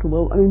a battle.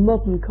 Well, I mean,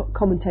 modern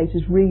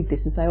commentators read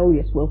this and say, oh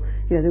yes, well,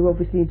 you know, they were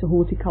obviously into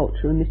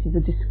horticulture, and this is a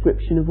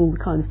description of all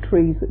the kind of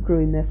trees that grew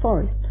in their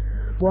forest.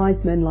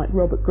 Wise men like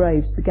Robert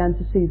Graves began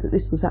to see that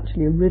this was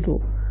actually a riddle,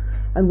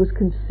 and was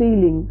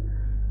concealing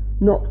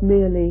not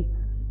merely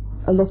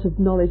a lot of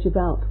knowledge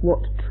about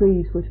what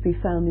trees were to be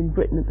found in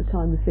Britain at the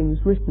time the thing was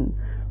written,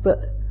 but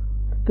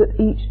that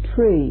each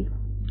tree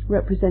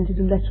represented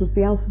a letter of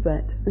the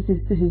alphabet. This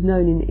is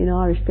known in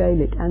Irish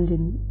Gaelic and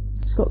in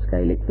Scots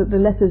Gaelic, that the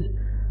letters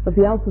of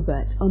the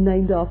alphabet are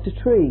named after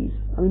trees.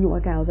 I mean, not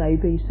like ours, A,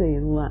 B, C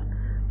and all that.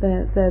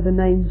 They're the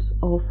names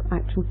of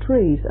actual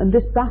trees. And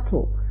this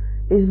battle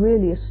is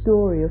really a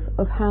story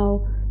of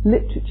how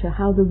literature,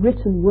 how the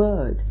written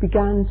word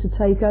began to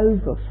take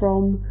over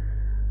from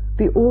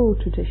the oral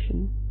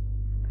tradition.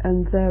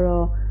 And there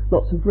are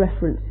lots of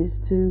references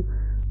to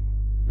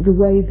the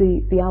way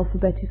the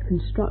alphabet is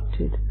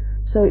constructed.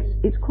 So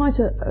it's quite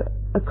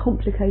a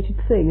complicated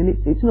thing,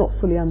 and it's not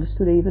fully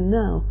understood even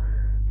now.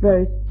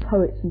 Various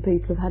poets and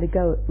people have had a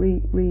go at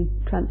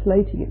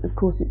retranslating it. Of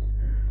course,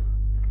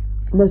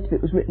 most of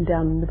it was written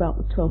down in about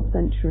the 12th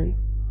century,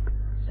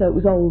 so it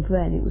was old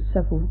then. It was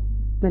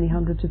many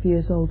hundreds of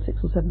years old, 600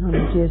 or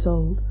 700 years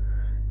old.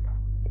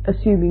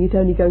 Assuming it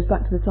only goes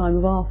back to the time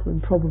of Arthur,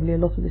 and probably a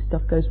lot of this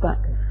stuff goes back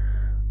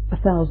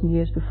 1,000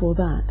 years before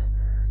that.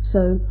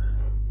 So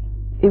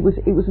it was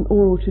an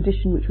oral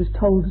tradition which was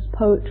told as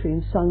poetry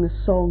and sung as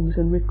songs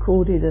and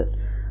recorded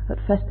at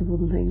festivals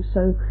and things.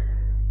 So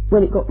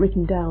when it got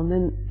written down,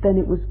 then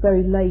it was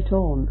very late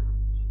on,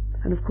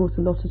 and of course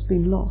a lot has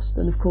been lost.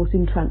 And of course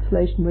in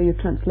translation, where you're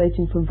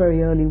translating from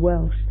very early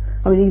Welsh,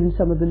 I mean, even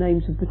some of the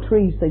names of the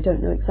trees, they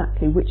don't know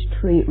exactly which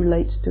tree it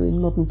relates to in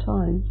modern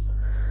times.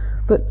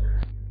 But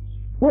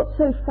what's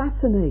so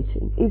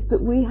fascinating is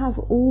that we have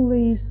all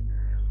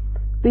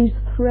these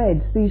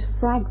threads, these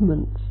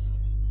fragments.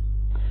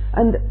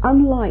 And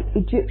unlike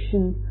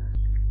Egyptian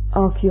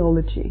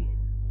archaeology,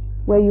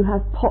 where you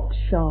have pot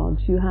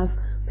shards, you have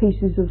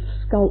pieces of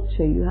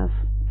sculpture, you have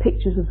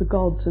pictures of the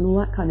gods and all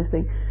that kind of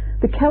thing,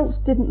 the Celts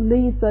didn't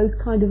leave those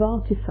kind of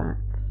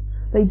artifacts.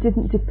 They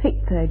didn't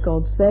depict their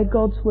gods. Their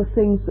gods were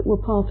things that were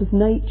part of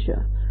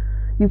nature.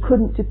 You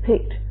couldn't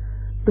depict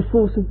the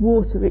force of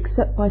water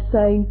except by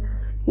saying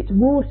it's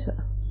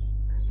water.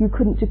 You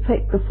couldn't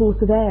depict the force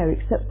of air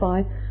except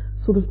by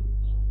sort of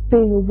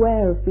being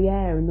aware of the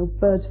air and the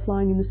birds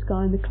flying in the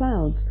sky and the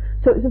clouds.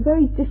 So it's a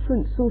very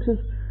different sort of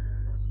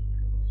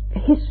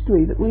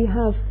history that we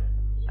have,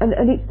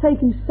 and it's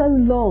taken so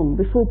long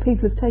before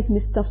people have taken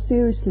this stuff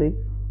seriously.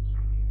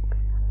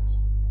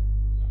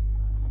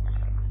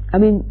 I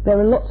mean, there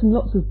are lots and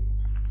lots of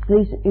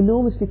these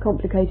enormously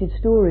complicated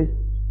stories,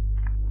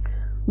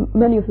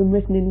 many of them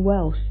written in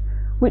Welsh,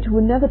 which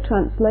were never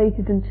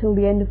translated until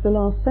the end of the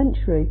last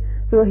century.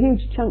 There are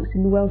huge chunks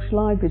in the Welsh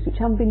libraries which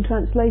haven't been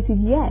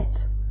translated yet,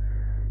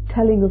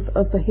 telling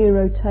of the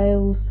hero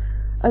tales,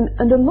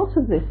 and a lot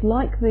of this,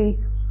 like the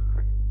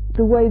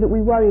way that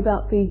we worry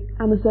about the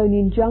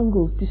Amazonian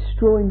jungles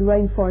destroying the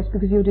rainforest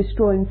because you're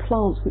destroying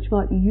plants which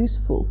might be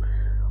useful,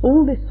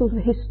 all this sort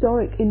of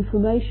historic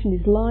information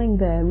is lying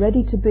there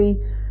ready to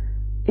be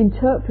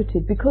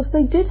interpreted, because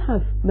they did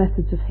have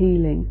methods of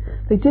healing,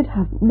 they did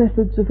have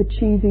methods of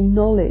achieving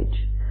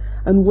knowledge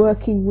and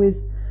working with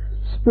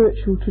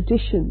spiritual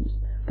traditions.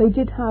 They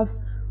did have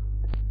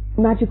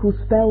magical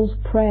spells,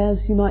 prayers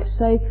you might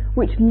say,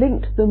 which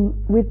linked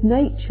them with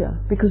nature,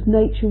 because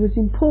nature was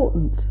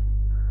important,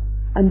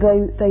 and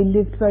they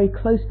lived very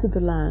close to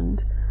the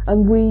land.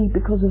 And we,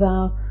 because of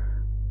our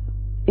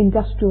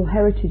industrial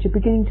heritage, are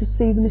beginning to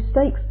see the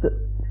mistakes that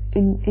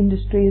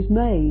industry has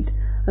made,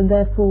 and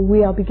therefore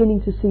we are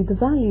beginning to see the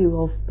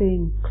value of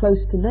being close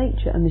to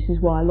nature. And this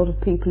is why a lot of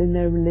people in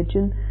their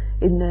religion,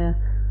 in their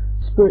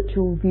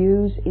spiritual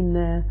views, in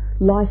their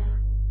life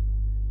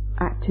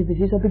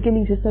activities are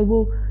beginning to say,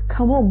 well,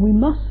 come on, we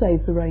must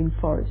save the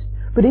rainforest.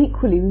 But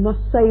equally we must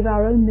save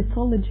our own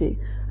mythology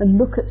and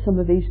look at some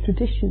of these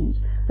traditions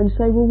and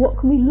say, well, what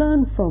can we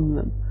learn from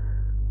them?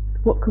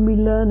 What can we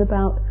learn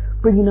about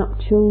bringing up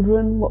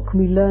children? What can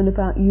we learn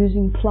about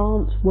using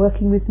plants,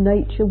 working with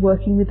nature,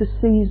 working with the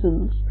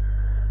seasons,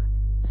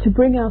 to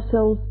bring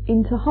ourselves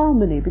into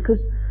harmony? Because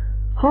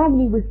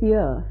harmony with the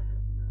earth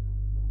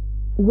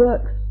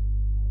works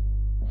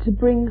to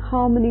bring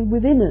harmony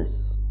within us.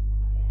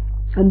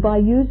 And by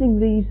using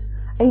these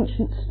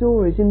ancient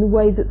stories in the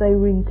way that they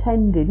were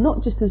intended,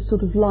 not just as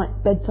sort of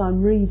light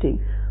bedtime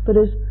reading, but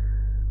as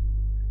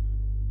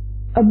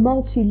a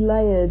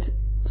multi-layered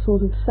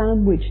sort of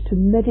sandwich to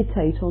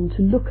meditate on,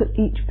 to look at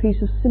each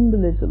piece of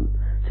symbolism,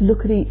 to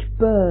look at each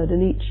bird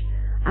and each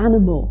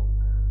animal,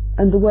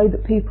 and the way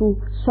that people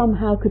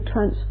somehow could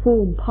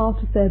transform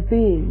part of their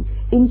being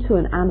into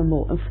an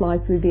animal and fly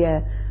through the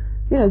air.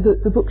 You know,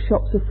 the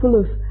bookshops are full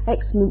of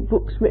excellent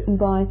books written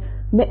by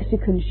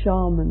Mexican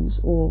shamans,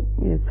 or,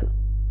 you know,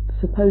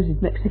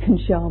 supposed Mexican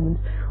shamans,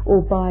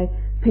 or by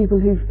people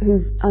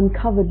who've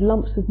uncovered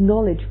lumps of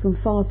knowledge from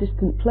far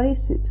distant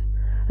places.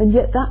 And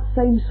yet that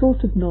same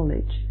sort of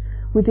knowledge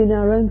within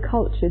our own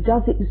culture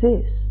does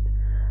exist,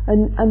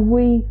 and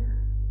we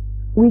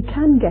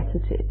can get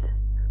at it,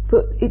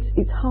 but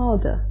it's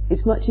harder.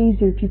 It's much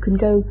easier if you can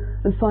go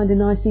and find a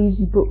nice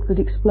easy book that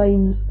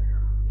explains,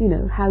 you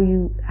know, how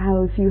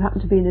if you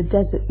happen to be in a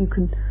desert you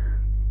can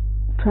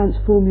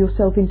transform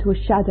yourself into a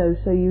shadow,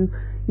 so you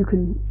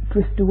can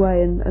drift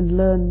away and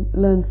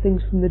learn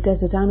things from the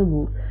desert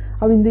animals.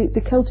 I mean,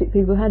 the Celtic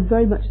people had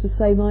very much the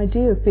same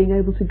idea of being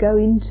able to go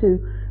into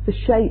the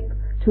shape,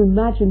 to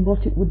imagine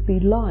what it would be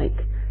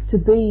like to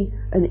be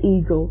an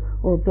eagle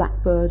or a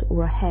blackbird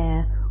or a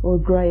hare or a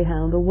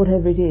greyhound or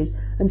whatever it is,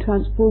 and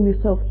transform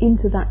yourself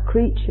into that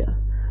creature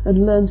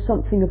and learn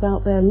something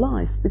about their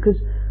life. Because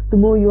the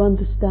more you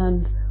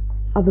understand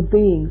other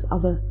beings,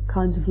 other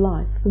kinds of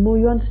life, the more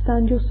you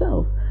understand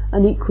yourself.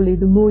 And equally,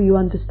 the more you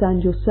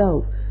understand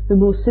yourself, the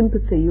more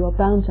sympathy you are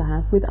bound to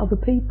have with other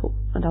people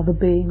and other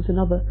beings and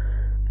other,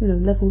 you know,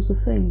 levels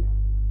of things.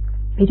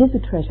 It is a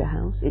treasure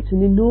house. It's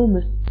an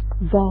enormous,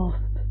 vast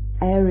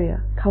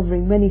area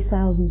covering many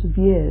thousands of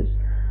years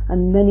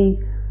and many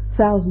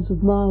thousands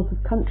of miles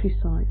of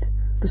countryside.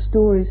 The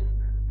stories,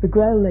 the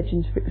Grail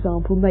legends, for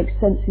example, make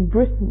sense in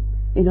Britain,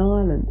 in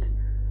Ireland.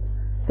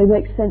 They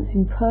make sense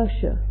in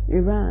Persia,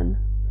 Iran.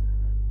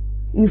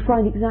 You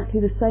find exactly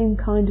the same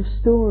kind of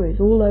stories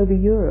all over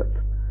Europe,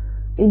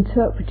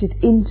 interpreted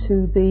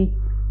into the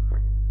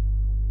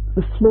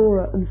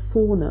flora and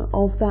fauna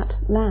of that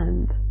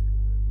land,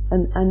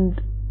 and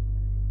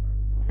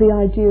the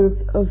idea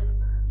of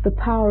the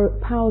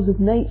powers of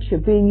nature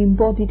being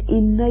embodied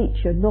in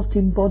nature, not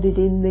embodied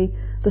in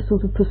the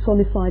sort of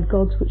personified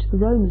gods which the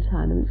Romans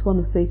had. And it's one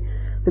of the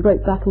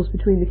great battles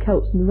between the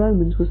Celts and the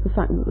Romans, was the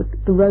fact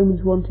that the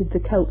Romans wanted the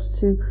Celts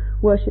to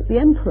worship the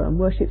emperor and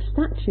worship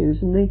statues,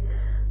 and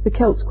the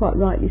Celts quite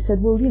rightly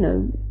said, well, you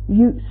know,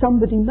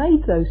 somebody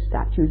made those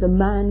statues, a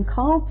man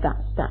carved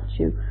that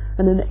statue,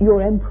 and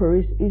your emperor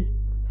is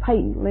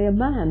patently a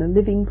man, a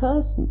living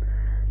person.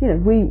 You know,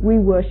 we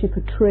worship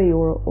a tree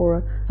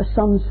or a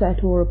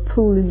sunset or a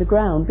pool in the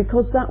ground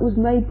because that was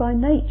made by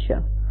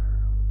nature.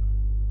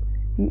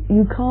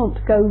 You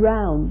can't go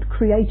round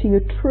creating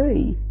a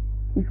tree.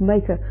 You can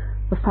make a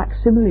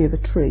facsimile of a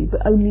tree,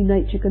 but only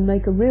nature can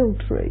make a real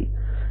tree,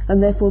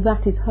 and therefore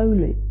that is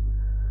holy.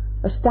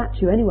 A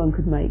statue anyone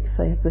could make if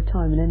they have the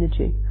time and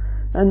energy,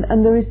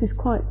 and there is this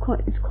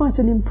it's quite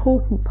an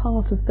important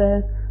part of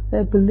their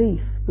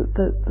belief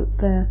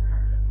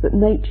that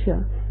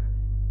nature,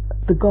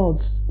 the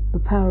gods, the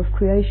power of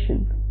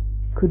creation,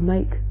 could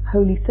make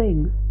holy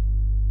things.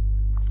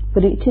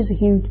 But it is a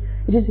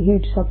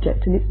huge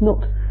subject, and it's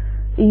not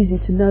easy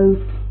to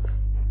know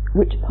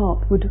which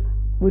part would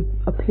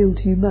appeal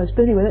to you most.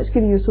 But anyway, that's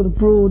giving you a sort of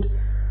broad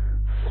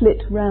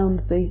flit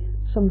round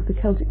some of the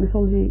Celtic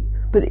mythology.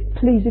 But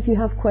please, if you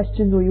have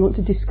questions or you want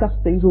to discuss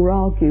things or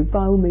argue,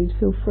 by all means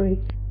feel free.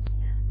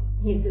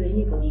 Is there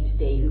anybody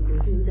today who can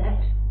do that?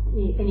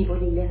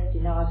 Anybody left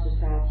in our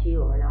society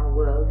or in our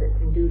world that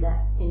can do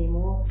that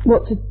anymore?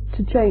 What,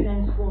 to change?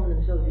 Transform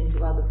themselves into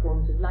other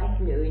forms of life.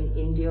 You know, in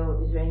India,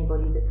 is there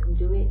anybody that can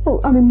do it? Well,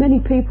 I mean, many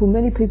people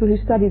who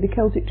study the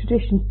Celtic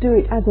traditions do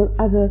it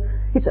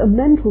it's a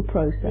mental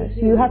process.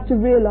 You have to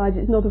realise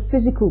it's not a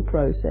physical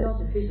process. Not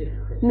a physical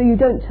process. No, you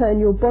don't turn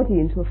your body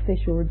into a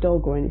fish or a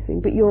dog or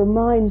anything, but your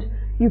mind,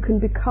 you can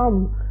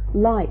become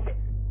like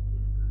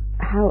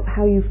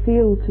how you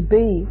feel to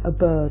be a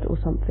bird or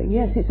something.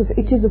 Yes,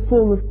 it is a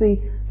form of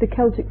the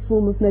Celtic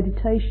form of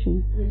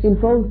meditation. Yes,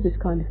 involves this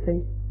kind of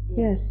thing.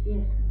 Yes.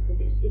 Yes.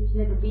 It's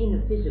never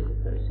been a physical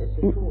process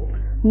at all.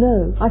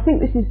 No, I think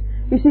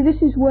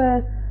this is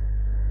where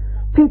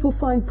people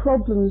find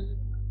problems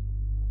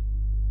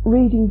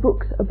reading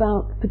books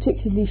about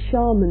particularly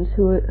shamans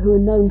who are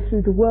known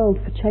through the world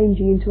for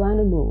changing into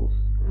animals.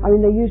 I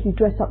mean, they usually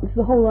dress up. It's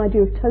the whole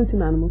idea of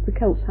totem animals. The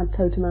Celts had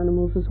totem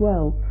animals as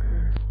well.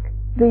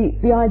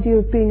 The idea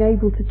of being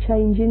able to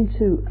change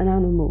into an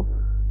animal.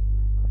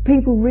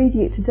 People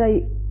reading it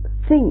today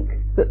think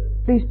that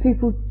these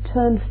people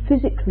turned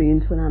physically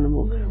into an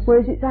animal,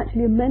 whereas it's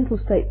actually a mental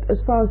state. As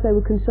far as they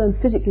were concerned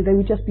physically, they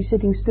would just be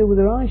sitting still with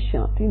their eyes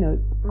shut,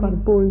 quite a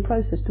boring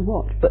process to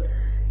watch. But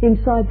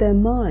inside their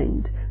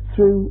mind,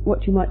 through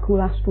what you might call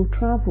astral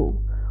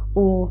travel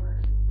or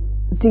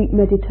deep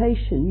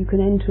meditation, you can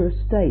enter a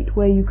state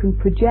where you can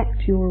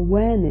project your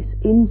awareness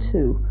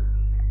into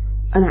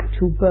an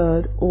actual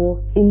bird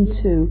or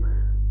into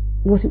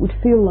what it would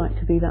feel like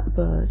to be that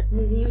bird.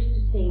 They used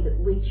to say that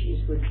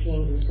witches would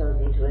change themselves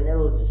into an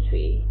elder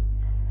tree,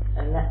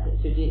 and that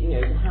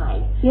to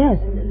hide. Yes.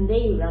 And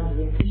they were under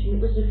the impression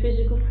it was a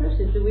physical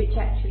process. The witch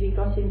actually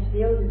got into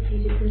the elder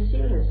tree to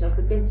conceal herself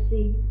against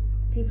the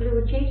people who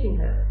were chasing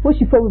her. Well,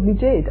 she probably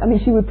did. I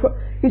mean, she would.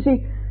 You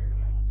see,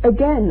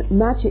 again,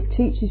 magic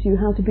teaches you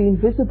how to be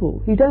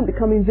invisible. You don't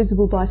become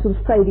invisible by sort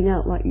of fading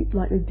out like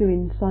they do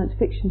in science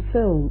fiction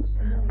films.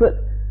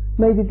 But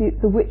maybe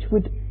the witch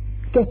would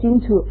get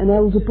into an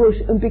elder bush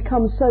and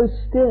become so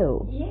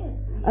still,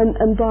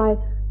 and by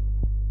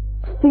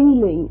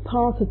feeling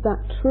part of that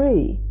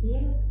tree,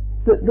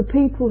 that the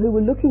people who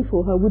were looking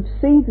for her would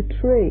see the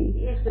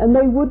tree, and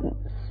they wouldn't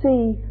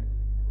see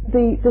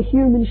the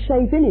human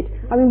shape in it.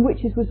 I mean,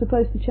 witches were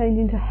supposed to change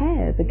into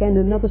hares, again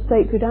another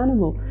sacred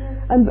animal,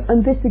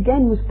 and this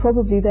again was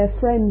probably their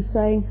friends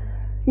saying,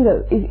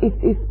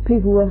 if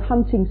people were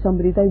hunting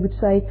somebody, they would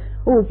say,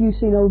 "Oh, have you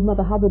seen old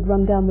Mother Hubbard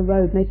run down the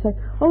road?" And they'd say,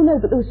 "Oh no,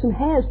 but there were some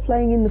hares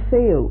playing in the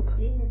field.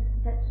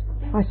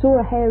 I saw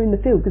a hare in the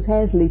field," because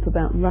hares leap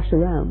about and rush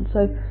around.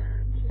 So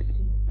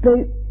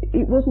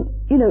it wasn't,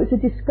 it's a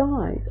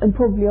disguise. And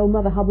probably old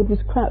Mother Hubbard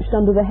was crouched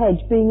under the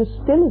hedge, being as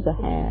still as a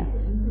hare,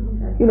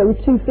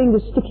 with two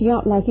fingers sticking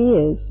out like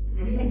ears.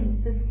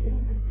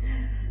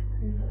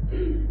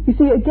 You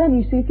see,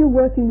 if you're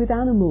working with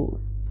animals,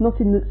 not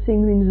seeing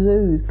them in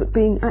zoos, but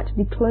being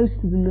actually close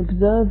to them,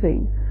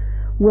 observing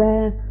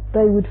where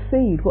they would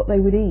feed, what they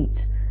would eat,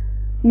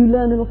 you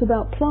learn a lot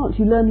about plants,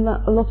 you learn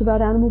a lot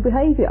about animal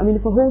behaviour. I mean,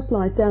 if a horse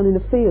lies down in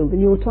a field and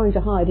you're trying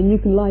to hide and you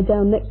can lie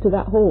down next to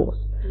that horse,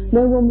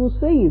 no one will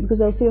see you because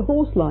they'll see a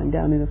horse lying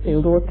down in a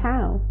field or a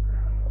cow.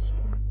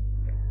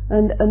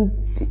 And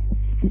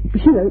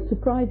it's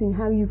surprising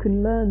how you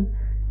can learn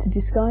to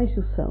disguise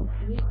yourself.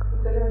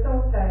 But there's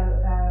also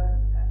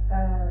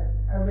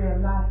a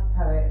real life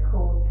poet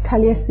called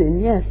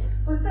Taliesin, yes.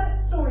 Was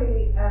that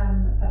story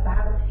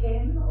about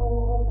him,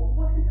 or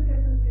what is the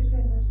difference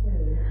between the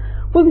two?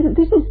 Well,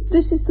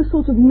 this is the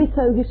sort of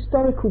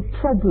mytho-historical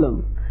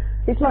problem.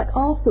 It's like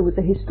Arthur was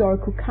a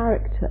historical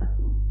character.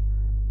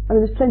 I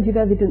mean, there's plenty of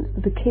evidence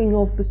that a king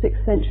of the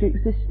 6th century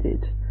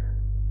existed,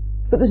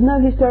 but there's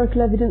no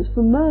historical evidence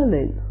for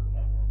Merlin,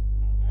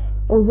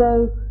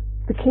 although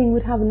the king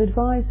would have an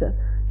advisor.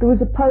 There was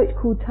a poet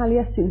called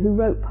Taliesin who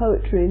wrote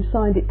poetry and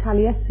signed it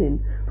Taliesin,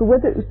 but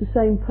whether it was the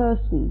same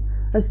person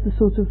as the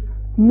sort of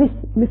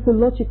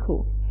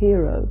mythological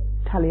hero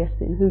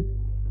Taliesin, who'd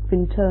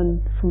been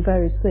turned from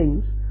various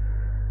things,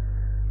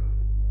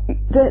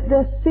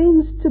 there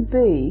seems to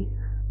be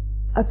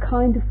a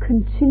kind of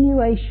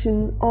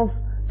continuation of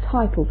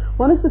title.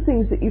 One of the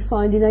things that you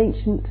find in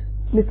ancient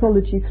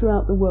mythology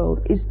throughout the world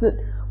is that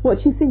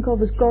what you think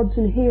of as gods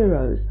and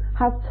heroes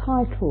have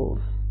titles.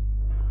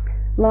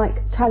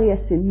 Like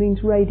Taliesin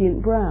means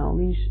radiant brow,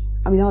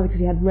 either because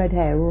he had red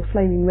hair or a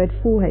flaming red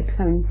forehead,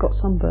 having got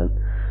sunburnt.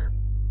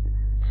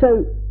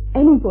 So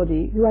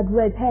anybody who had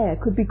red hair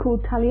could be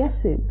called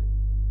Taliesin.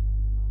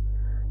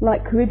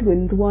 Like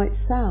Ceridwen, the white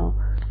sow,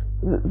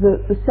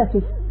 the set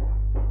of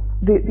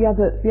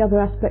the other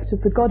aspects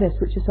of the goddess,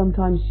 which are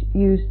sometimes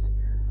used.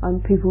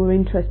 People who are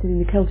interested in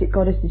the Celtic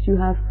goddesses. You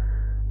have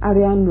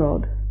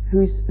Arianrhod,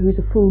 who is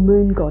a full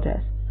moon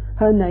goddess.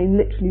 Her name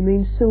literally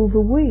means silver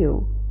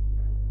wheel.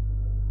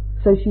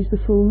 So she's the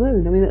full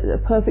moon. I mean,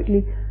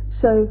 perfectly.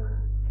 So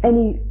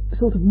any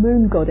sort of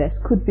moon goddess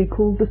could be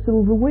called the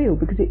silver wheel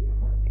because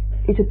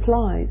it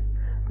applies.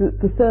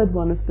 The third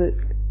one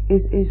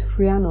is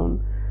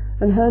Rhiannon,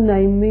 and her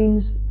name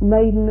means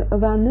maiden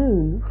of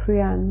Annwn.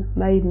 Rhian,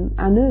 maiden,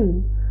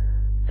 Annwn.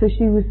 So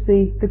she was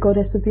the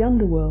goddess of the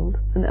underworld,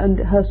 and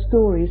her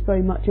story is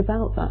very much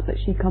about that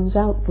she comes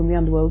out from the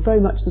underworld,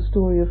 very much the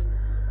story of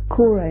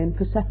Kore and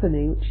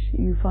Persephone, which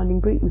you find in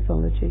Greek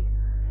mythology.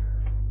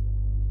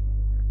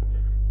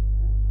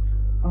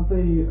 Are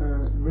the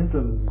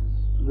rhythms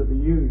that were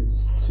used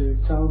to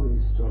tell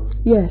these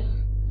stories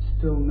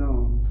still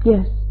known?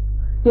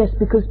 Yes,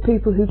 because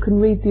people who can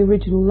read the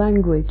original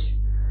language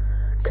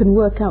can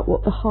work out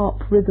what the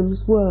harp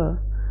rhythms were.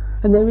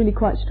 And they're really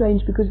quite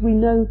strange because we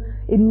know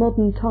in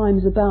modern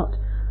times about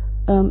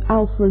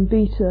alpha and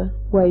beta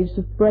waves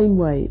of brain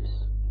waves.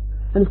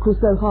 And of course,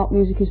 though harp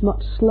music is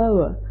much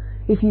slower,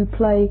 if you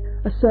play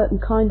a certain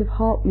kind of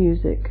harp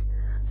music,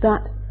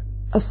 that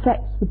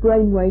affects the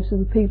brain waves of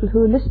the people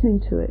who are listening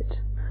to it.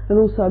 And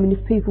also,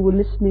 if people were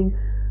listening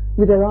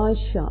with their eyes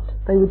shut,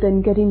 they would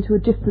then get into a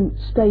different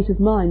state of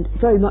mind,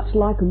 very much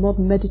like a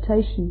modern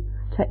meditation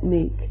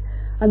technique.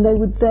 And they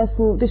would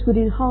therefore, this would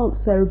enhance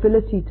their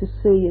ability to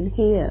see and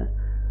hear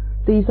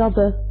these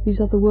other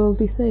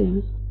worldly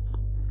things.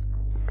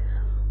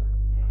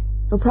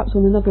 or perhaps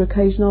on another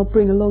occasion I'll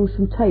bring along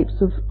some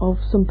tapes of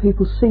some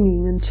people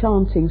singing and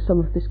chanting some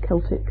of this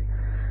Celtic.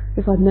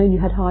 If I'd known you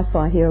had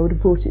hi-fi here, I would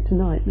have brought it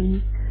tonight.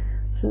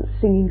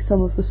 Singing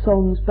some of the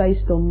songs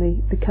based on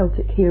the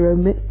Celtic hero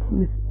myth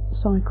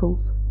cycles.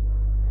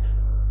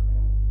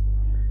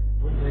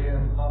 Would the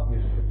harp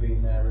music have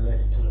been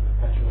related to the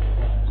perpetual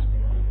choirs?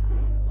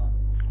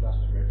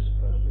 Glastonbury was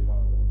supposed to be one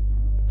of them.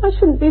 I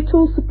shouldn't be at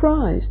all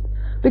surprised,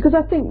 because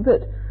I think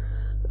that,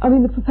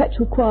 the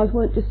perpetual choirs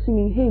weren't just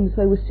singing hymns,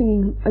 they were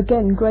singing,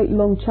 again, great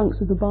long chunks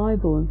of the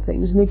Bible and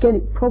things, and again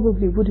it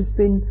probably would have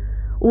been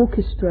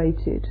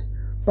orchestrated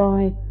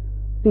by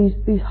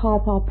these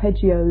harp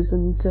arpeggios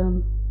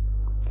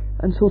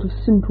and sort of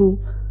simple.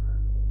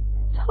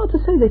 It's hard to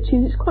say their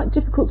tunes. It's quite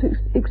difficult to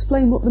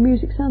explain what the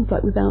music sounds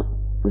like without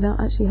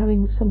actually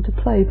having some to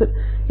play. But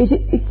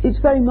it's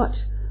very much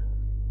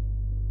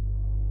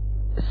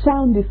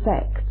sound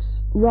effects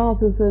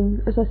rather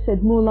than, as I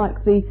said, more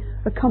like the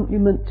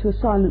accompaniment to a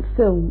silent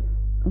film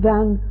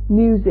than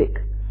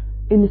music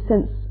in the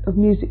sense of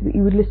music that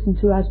you would listen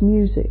to as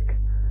music.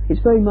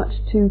 It's very much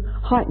to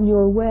heighten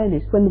your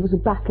awareness. When there was a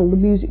battle, the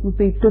music would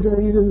be,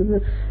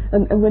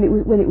 and when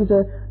it was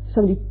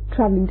somebody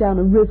travelling down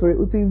a river, it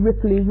would be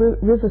ripply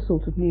river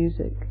sort of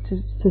music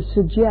to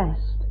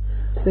suggest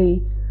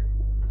the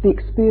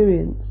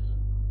experience.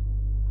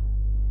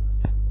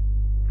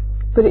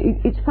 But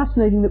it's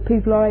fascinating that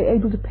people are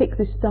able to pick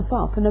this stuff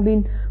up,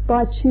 and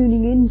by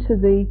tuning into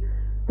the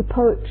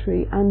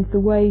poetry and the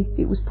way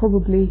it was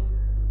probably,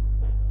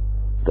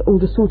 or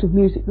the sort of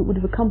music that would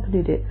have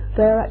accompanied it,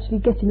 they are actually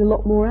getting a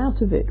lot more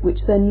out of it, which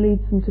then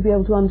leads them to be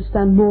able to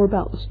understand more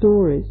about the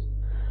stories,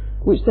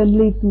 which then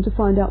leads them to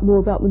find out more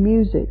about the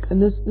music. And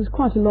there's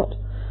quite a lot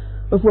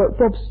of work.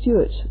 Bob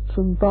Stewart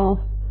from Bath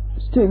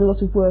is doing a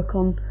lot of work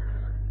on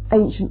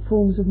ancient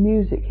forms of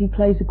music. He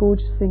plays a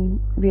gorgeous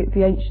thing,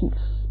 the ancient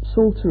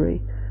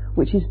psaltery,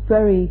 which is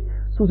very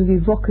sort of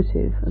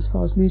evocative as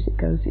far as music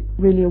goes. It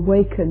really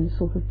awakens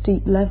sort of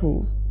deep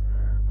levels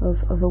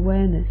of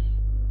awareness.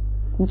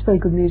 And it's very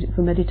good music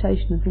for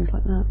meditation and things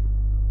like that.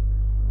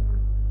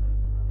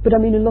 But a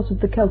lot of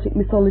the Celtic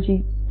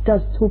mythology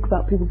does talk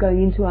about people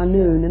going into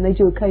Annwn, and they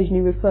do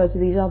occasionally refer to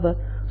these other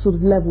sort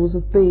of levels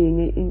of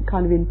being in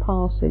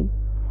passing.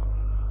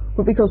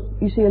 But because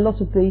you see a lot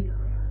of the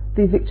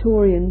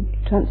Victorian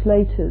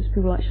translators,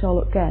 people like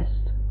Charlotte Guest,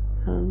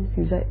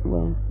 who's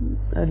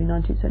early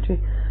 19th century,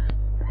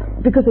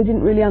 because they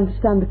didn't really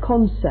understand the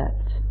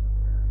concept,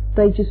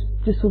 they just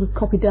sort of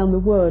copied down the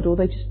word, or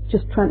they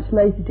just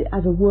translated it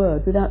as a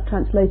word without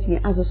translating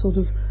it as a sort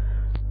of,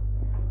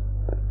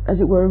 as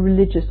it were, a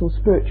religious or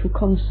spiritual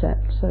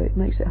concept. So it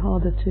makes it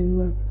harder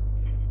to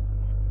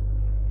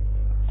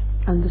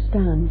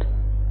understand.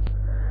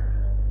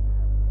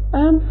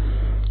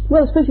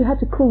 Well, I suppose you had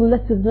to call the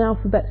letters of an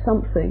alphabet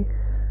something,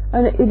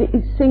 and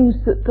it seems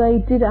that they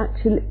did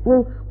actually.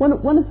 Well,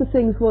 one of the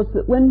things was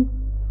that when,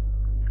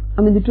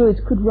 the Druids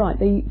could write.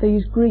 They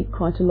used Greek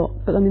quite a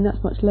lot, but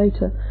that's much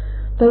later.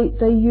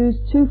 They used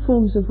two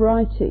forms of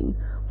writing.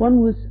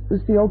 One was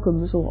the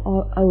ogams or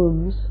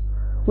oghams,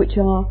 which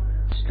are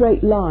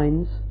straight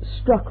lines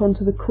struck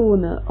onto the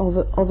corner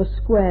of a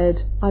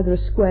squared, either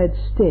a squared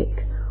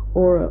stick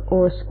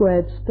or a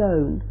squared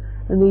stone,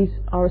 and these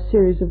are a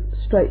series of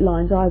straight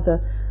lines either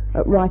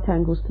at right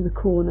angles to the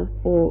corner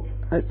or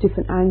at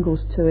different angles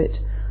to it,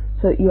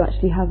 so that you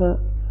actually have a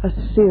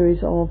series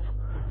of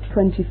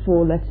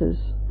 24 letters,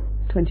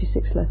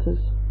 26 letters.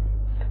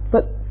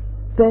 But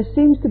there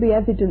seems to be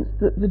evidence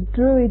that the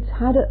Druids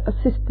had a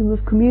system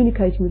of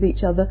communicating with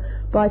each other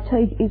by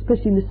taking,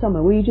 especially in the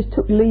summer, where you just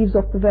took leaves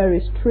off the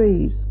various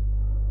trees,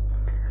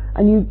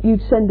 and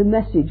you'd send a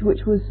message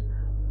which was,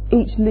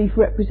 each leaf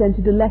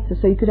represented a letter,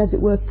 so you could, as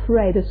it were,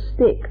 thread a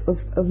stick of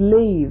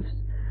leaves,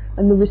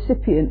 and the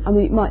recipient,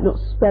 it might not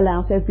spell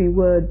out every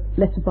word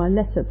letter by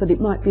letter, but it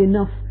might be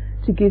enough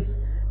to give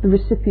the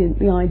recipient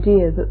the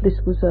idea that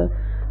this was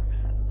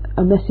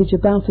a message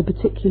about a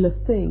particular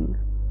thing.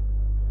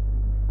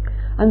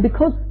 And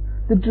because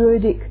the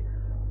Druidic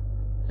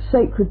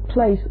sacred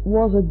place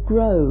was a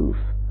grove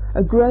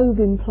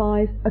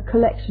implies a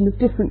collection of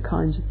different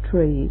kinds of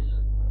trees.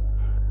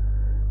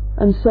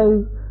 And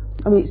so,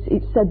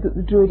 it's said that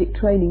the Druidic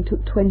training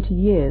took 20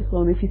 years.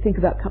 Well, if you think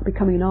about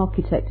becoming an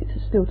architect, it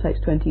still takes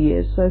 20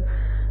 years. So,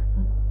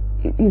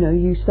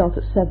 you start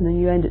at 7 and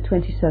you end at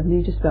 27,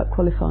 you're just about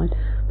qualified.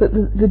 But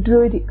the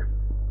Druidic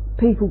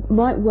people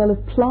might well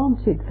have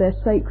planted their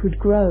sacred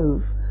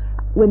grove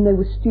when they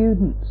were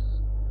students,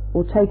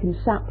 or taken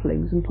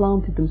saplings and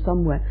planted them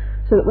somewhere,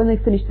 so that when they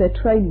finished their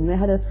training they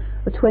had a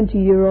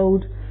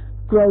 20-year-old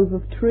grove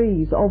of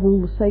trees, of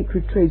all the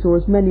sacred trees, or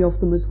as many of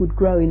them as would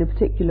grow in a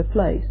particular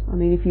place.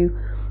 If you,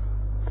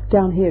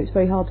 down here it's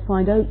very hard to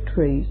find oak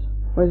trees,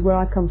 whereas where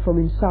I come from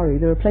in Surrey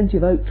there are plenty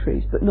of oak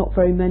trees, but not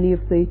very many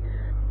of the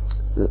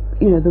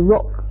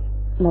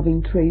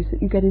rock-loving trees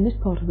that you get in this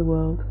part of the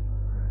world.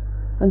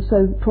 And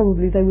so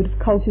probably they would have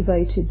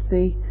cultivated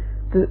the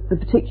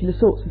particular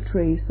sorts of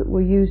trees that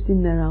were used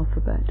in their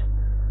alphabet.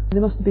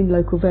 There must have been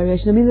local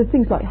variation. There are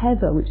things like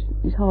heather, which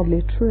is hardly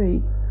a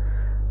tree,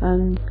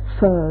 and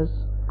firs,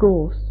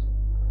 gorse.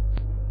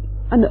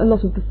 And a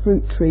lot of the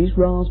fruit trees,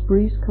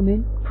 raspberries come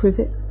in,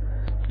 privet,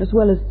 as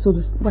well as sort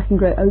of whacking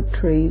great oak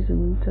trees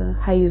and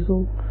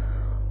hazel,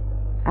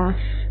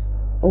 ash,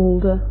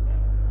 alder,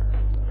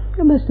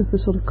 and most of the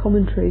sort of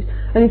common trees.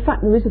 And in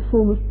fact there is a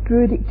form of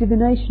druidic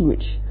divination,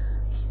 which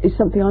is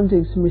something I'm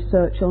doing some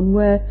research on,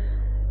 where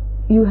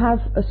you have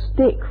a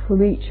stick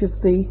from each of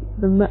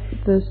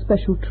the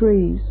special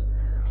trees,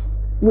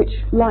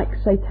 which, like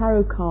say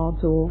tarot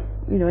cards or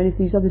any of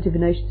these other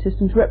divination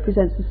systems,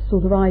 represents a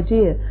sort of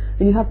idea.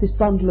 And you have this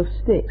bundle of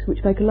sticks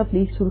which make a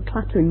lovely sort of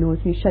clattering noise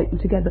when you shake them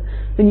together.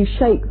 Then you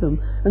shake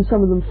them and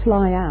some of them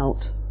fly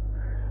out,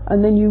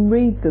 and then you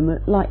read them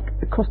like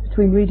a cross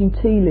between reading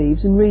tea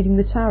leaves and reading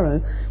the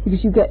tarot,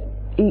 because you get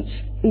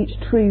each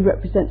tree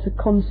represents a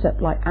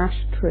concept, like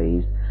ash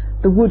trees.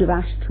 The wood of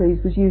ash trees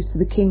was used for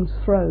the king's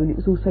throne. It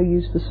was also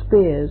used for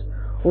spears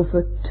or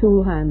for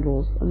tool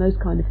handles and those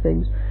kind of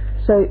things.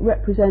 So it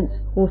represents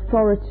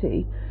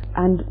authority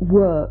and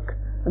work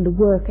and the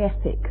work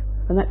ethic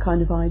and that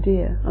kind of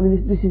idea. I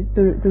mean,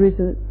 there is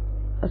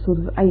a sort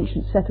of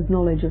ancient set of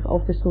knowledge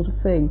of this sort of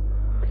thing.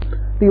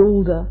 The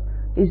alder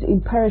is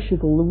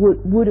imperishable. The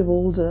wood of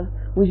alder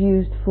was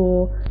used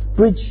for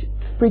bridge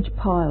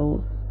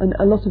piles, and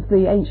a lot of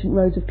the ancient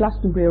roads of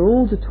Glastonbury are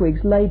alder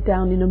twigs laid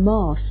down in a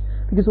marsh,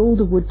 because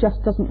alder wood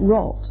just doesn't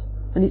rot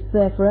and it's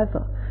there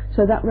forever.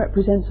 So that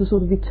represents a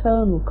sort of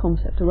eternal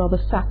concept, a rather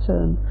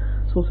Saturn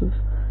sort of,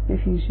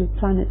 if you use your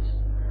planets.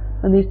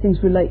 And these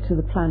things relate to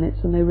the planets,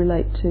 and they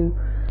relate to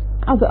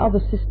other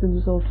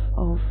systems of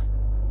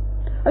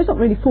it's not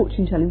really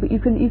fortune telling, but you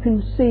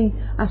can see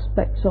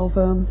aspects of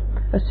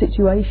a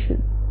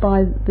situation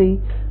by the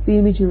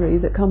imagery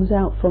that comes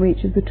out from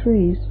each of the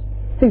trees.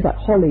 Things like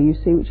holly, you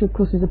see, which of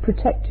course is a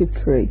protective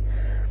tree,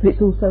 but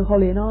it's also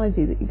holly and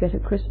ivy that you get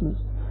at Christmas.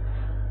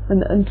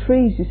 And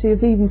trees, you see,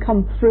 have even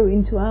come through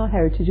into our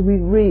heritage.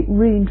 We've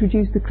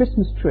reintroduced the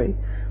Christmas tree.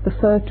 The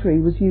fir tree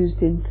was used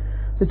in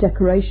the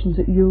decorations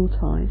at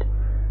Yuletide,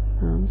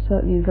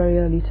 certainly in very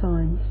early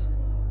times.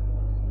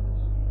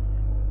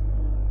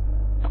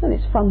 And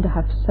it's fun to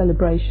have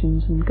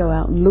celebrations and go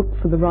out and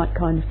look for the right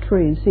kind of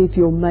tree and see if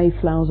your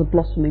mayflowers are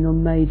blossoming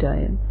on May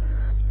Day.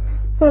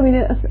 Well, I mean,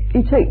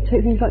 you take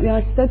things like the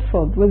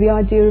Eisteddfod, where the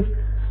idea of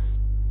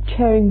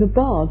chairing the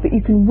bard, that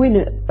you can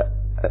win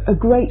a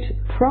great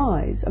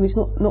prize. I mean,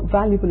 it's not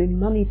valuable in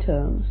money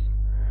terms,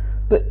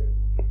 but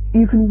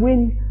you can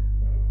win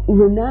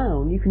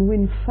renown, you can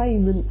win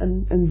fame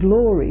and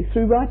glory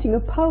through writing a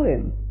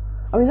poem.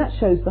 I mean, that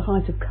shows the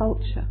height of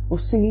culture, or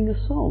singing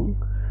a song.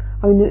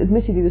 I mean,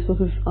 admittedly, the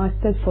sort of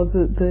Eisteddfod,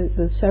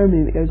 the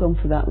ceremony that goes on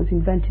for that was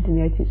invented in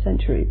the 18th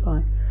century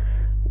by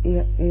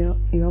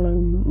Iolo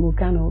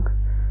Morganwg,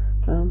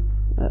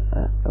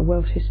 a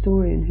Welsh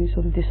historian, who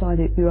sort of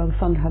decided it'd be rather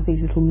fun to have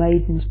these little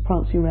maidens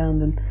prancing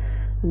around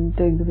and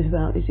doing the bit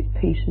about is it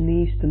peace in the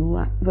East and all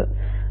that. But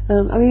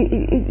I mean,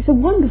 it's a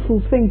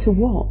wonderful thing to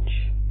watch,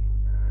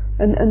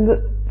 and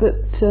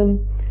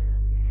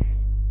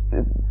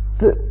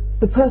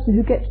the person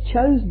who gets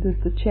chosen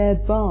as the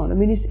chaired bard, I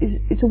mean,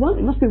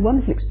 it must be a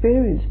wonderful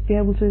experience to be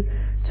able to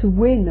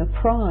win a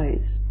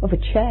prize of a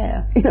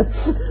chair,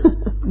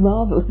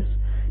 marvellous,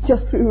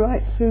 just through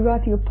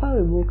writing a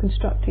poem or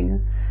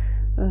constructing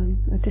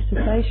a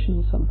dissertation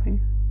or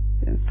something.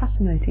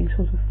 Fascinating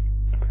sort of